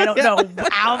out. I don't know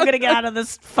how I'm going to get out of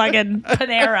this fucking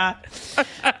Panera.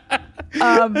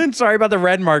 And sorry about the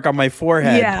red mark on my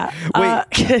forehead. Yeah.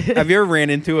 Wait, have you ever ran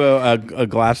into a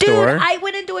glass door? Dude, I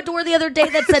went into a door the other day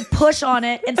that said push on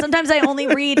it, and sometimes I only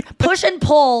read push and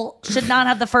pull should not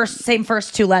have the same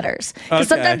first two letters. Because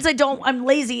sometimes I'm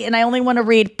lazy and I only want to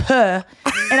read puh,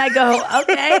 and I go,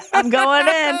 okay, I'm going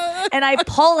in, and I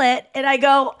pull it, and I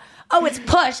go, oh, it's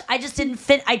push. I just didn't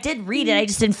I did read it. I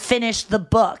just didn't finish the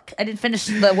book. I didn't finish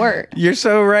the word. You're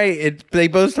so right. They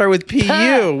both start with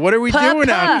PU. What are we doing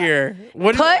out here?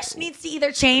 Push needs to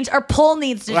either change or pull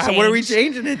needs to change. What are we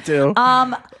changing it to?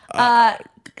 Come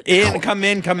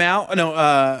in, come out.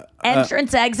 No.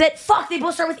 Entrance, exit. Fuck, they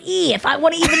both start with E. If I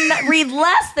want to even read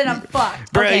less, then I'm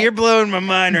fucked. Bro, you're blowing my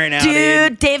mind right now,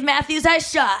 dude. Dave Matthews has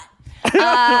shot.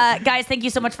 Guys, thank you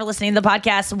so much for listening to the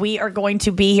podcast. We are going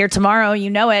to be here tomorrow, you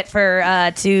know it,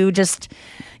 for to just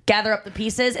gather up the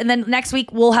pieces, and then next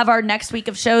week we'll have our next week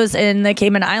of shows in the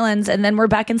Cayman Islands, and then we're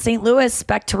back in St. Louis,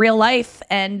 back to real life.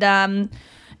 And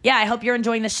I hope you're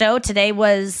enjoying the show. Today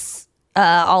was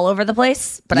all over the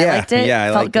place, but I liked it. Yeah, I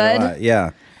felt liked good. It a lot.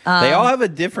 Yeah. They all have a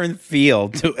different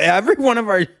feel. Every one of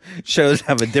our shows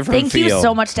have a different feel. Thank you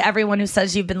so much to everyone who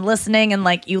says you've been listening, and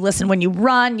like you listen when you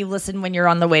run, you listen when you're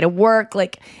on the way to work.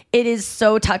 Like, it is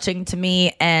so touching to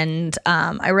me, and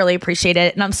I really appreciate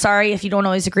it. And I'm sorry if you don't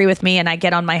always agree with me and I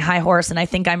get on my high horse and I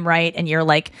think I'm right, and you're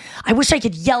like, I wish I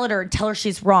could yell at her and tell her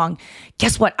she's wrong.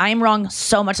 Guess what? I'm wrong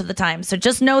so much of the time. So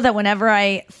just know that whenever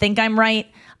I think I'm right,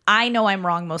 I know I'm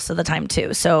wrong most of the time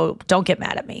too, so don't get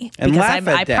mad at me. And because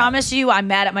I promise you, I'm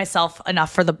mad at myself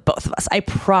enough for the both of us. I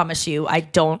promise you, I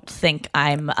don't think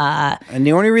I'm... And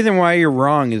the only reason why you're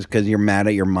wrong is because you're mad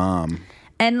at your mom.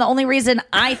 And the only reason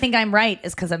I think I'm right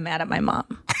is because I'm mad at my mom.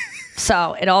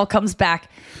 So it all comes back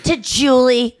to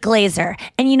Julie Glazer.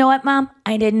 And you know what, Mom?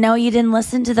 I didn't know you didn't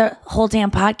listen to the whole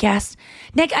damn podcast.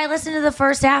 Nick, I listened to the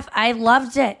first half. I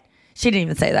loved it. She didn't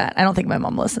even say that. I don't think my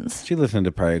mom listens. She listened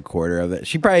to probably a quarter of it.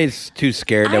 She probably is too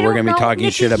scared that we're going to be talking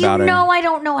Nikki, shit about her. You know I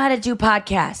don't know how to do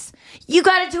podcasts. You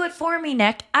got to do it for me,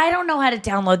 Nick. I don't know how to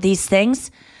download these things.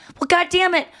 Well, God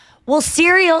damn it. Well,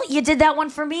 Serial, you did that one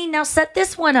for me. Now set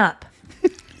this one up.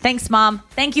 Thanks, Mom.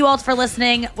 Thank you all for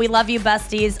listening. We love you,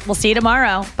 besties. We'll see you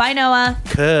tomorrow. Bye, Noah.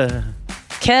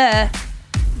 Kuh.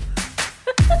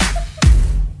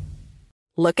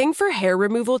 Looking for hair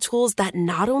removal tools that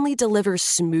not only deliver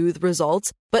smooth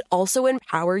results, but also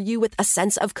empower you with a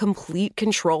sense of complete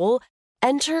control?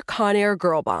 Enter Conair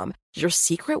Girl Bomb, your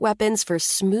secret weapons for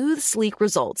smooth, sleek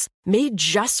results, made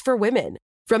just for women.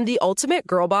 From the ultimate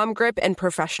Girl Bomb grip and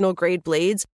professional-grade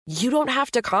blades, you don't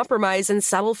have to compromise and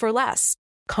settle for less.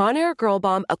 Conair Girl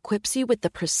Bomb equips you with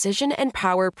the precision and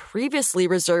power previously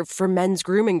reserved for men's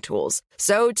grooming tools.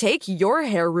 So take your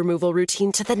hair removal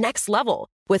routine to the next level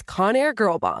with Conair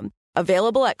Girl Bomb.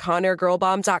 Available at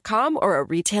ConairGirlBomb.com or a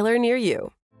retailer near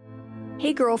you.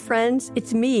 Hey girlfriends,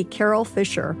 it's me, Carol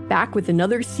Fisher, back with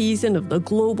another season of the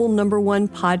global #1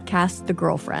 podcast, The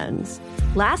Girlfriends.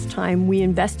 Last time, we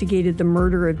investigated the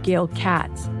murder of Gail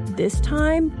Katz. This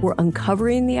time, we're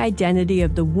uncovering the identity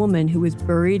of the woman who was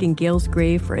buried in Gail's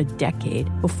grave for a decade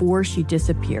before she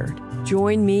disappeared.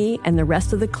 Join me and the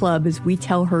rest of the club as we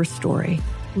tell her story.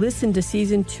 Listen to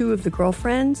Season 2 of The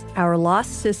Girlfriends, Our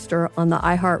Lost Sister on the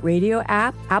iHeartRadio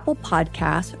app, Apple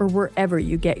Podcasts, or wherever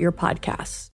you get your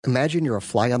podcasts. Imagine you're a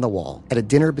fly on the wall at a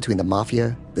dinner between the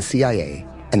Mafia, the CIA,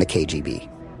 and the KGB.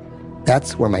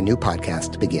 That's where my new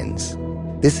podcast begins.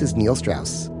 This is Neil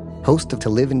Strauss, host of To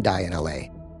Live and Die in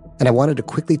LA, and I wanted to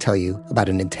quickly tell you about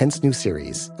an intense new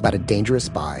series about a dangerous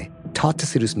spy taught to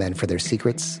seduce men for their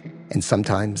secrets and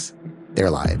sometimes their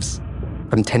lives.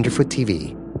 From Tenderfoot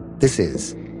TV, this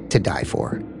is To Die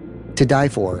For. To Die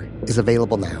For is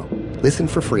available now. Listen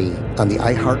for free on the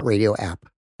iHeartRadio app,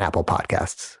 Apple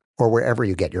Podcasts, or wherever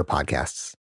you get your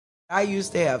podcasts. I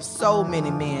used to have so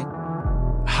many men.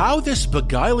 How this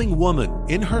beguiling woman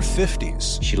in her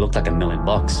 50s, she looked like $1 million,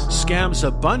 scams a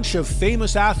bunch of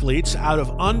famous athletes out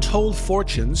of untold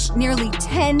fortunes. Nearly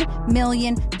 $10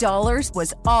 million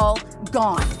was all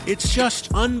gone. It's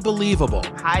just unbelievable.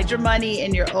 Hide your money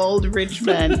in your old rich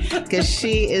man, because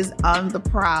she is on the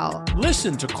prowl.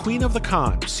 Listen to Queen of the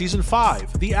Con, Season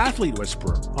 5, The Athlete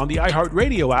Whisperer, on the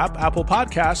iHeartRadio app, Apple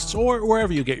Podcasts, or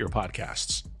wherever you get your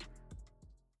podcasts.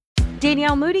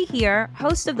 Danielle Moody here,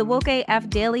 host of the Woke AF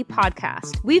Daily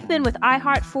podcast. We've been with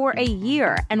iHeart for a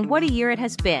year, and what a year it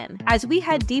has been. As we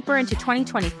head deeper into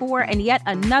 2024 and yet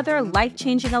another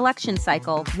life-changing election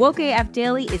cycle, Woke AF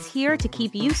Daily is here to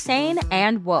keep you sane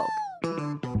and woke.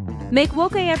 Make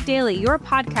Woke AF Daily your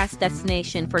podcast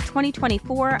destination for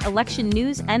 2024 election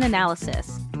news and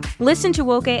analysis. Listen to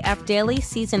Woke AF Daily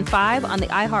Season 5 on the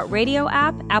iHeartRadio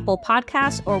app, Apple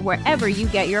Podcasts, or wherever you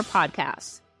get your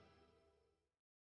podcasts.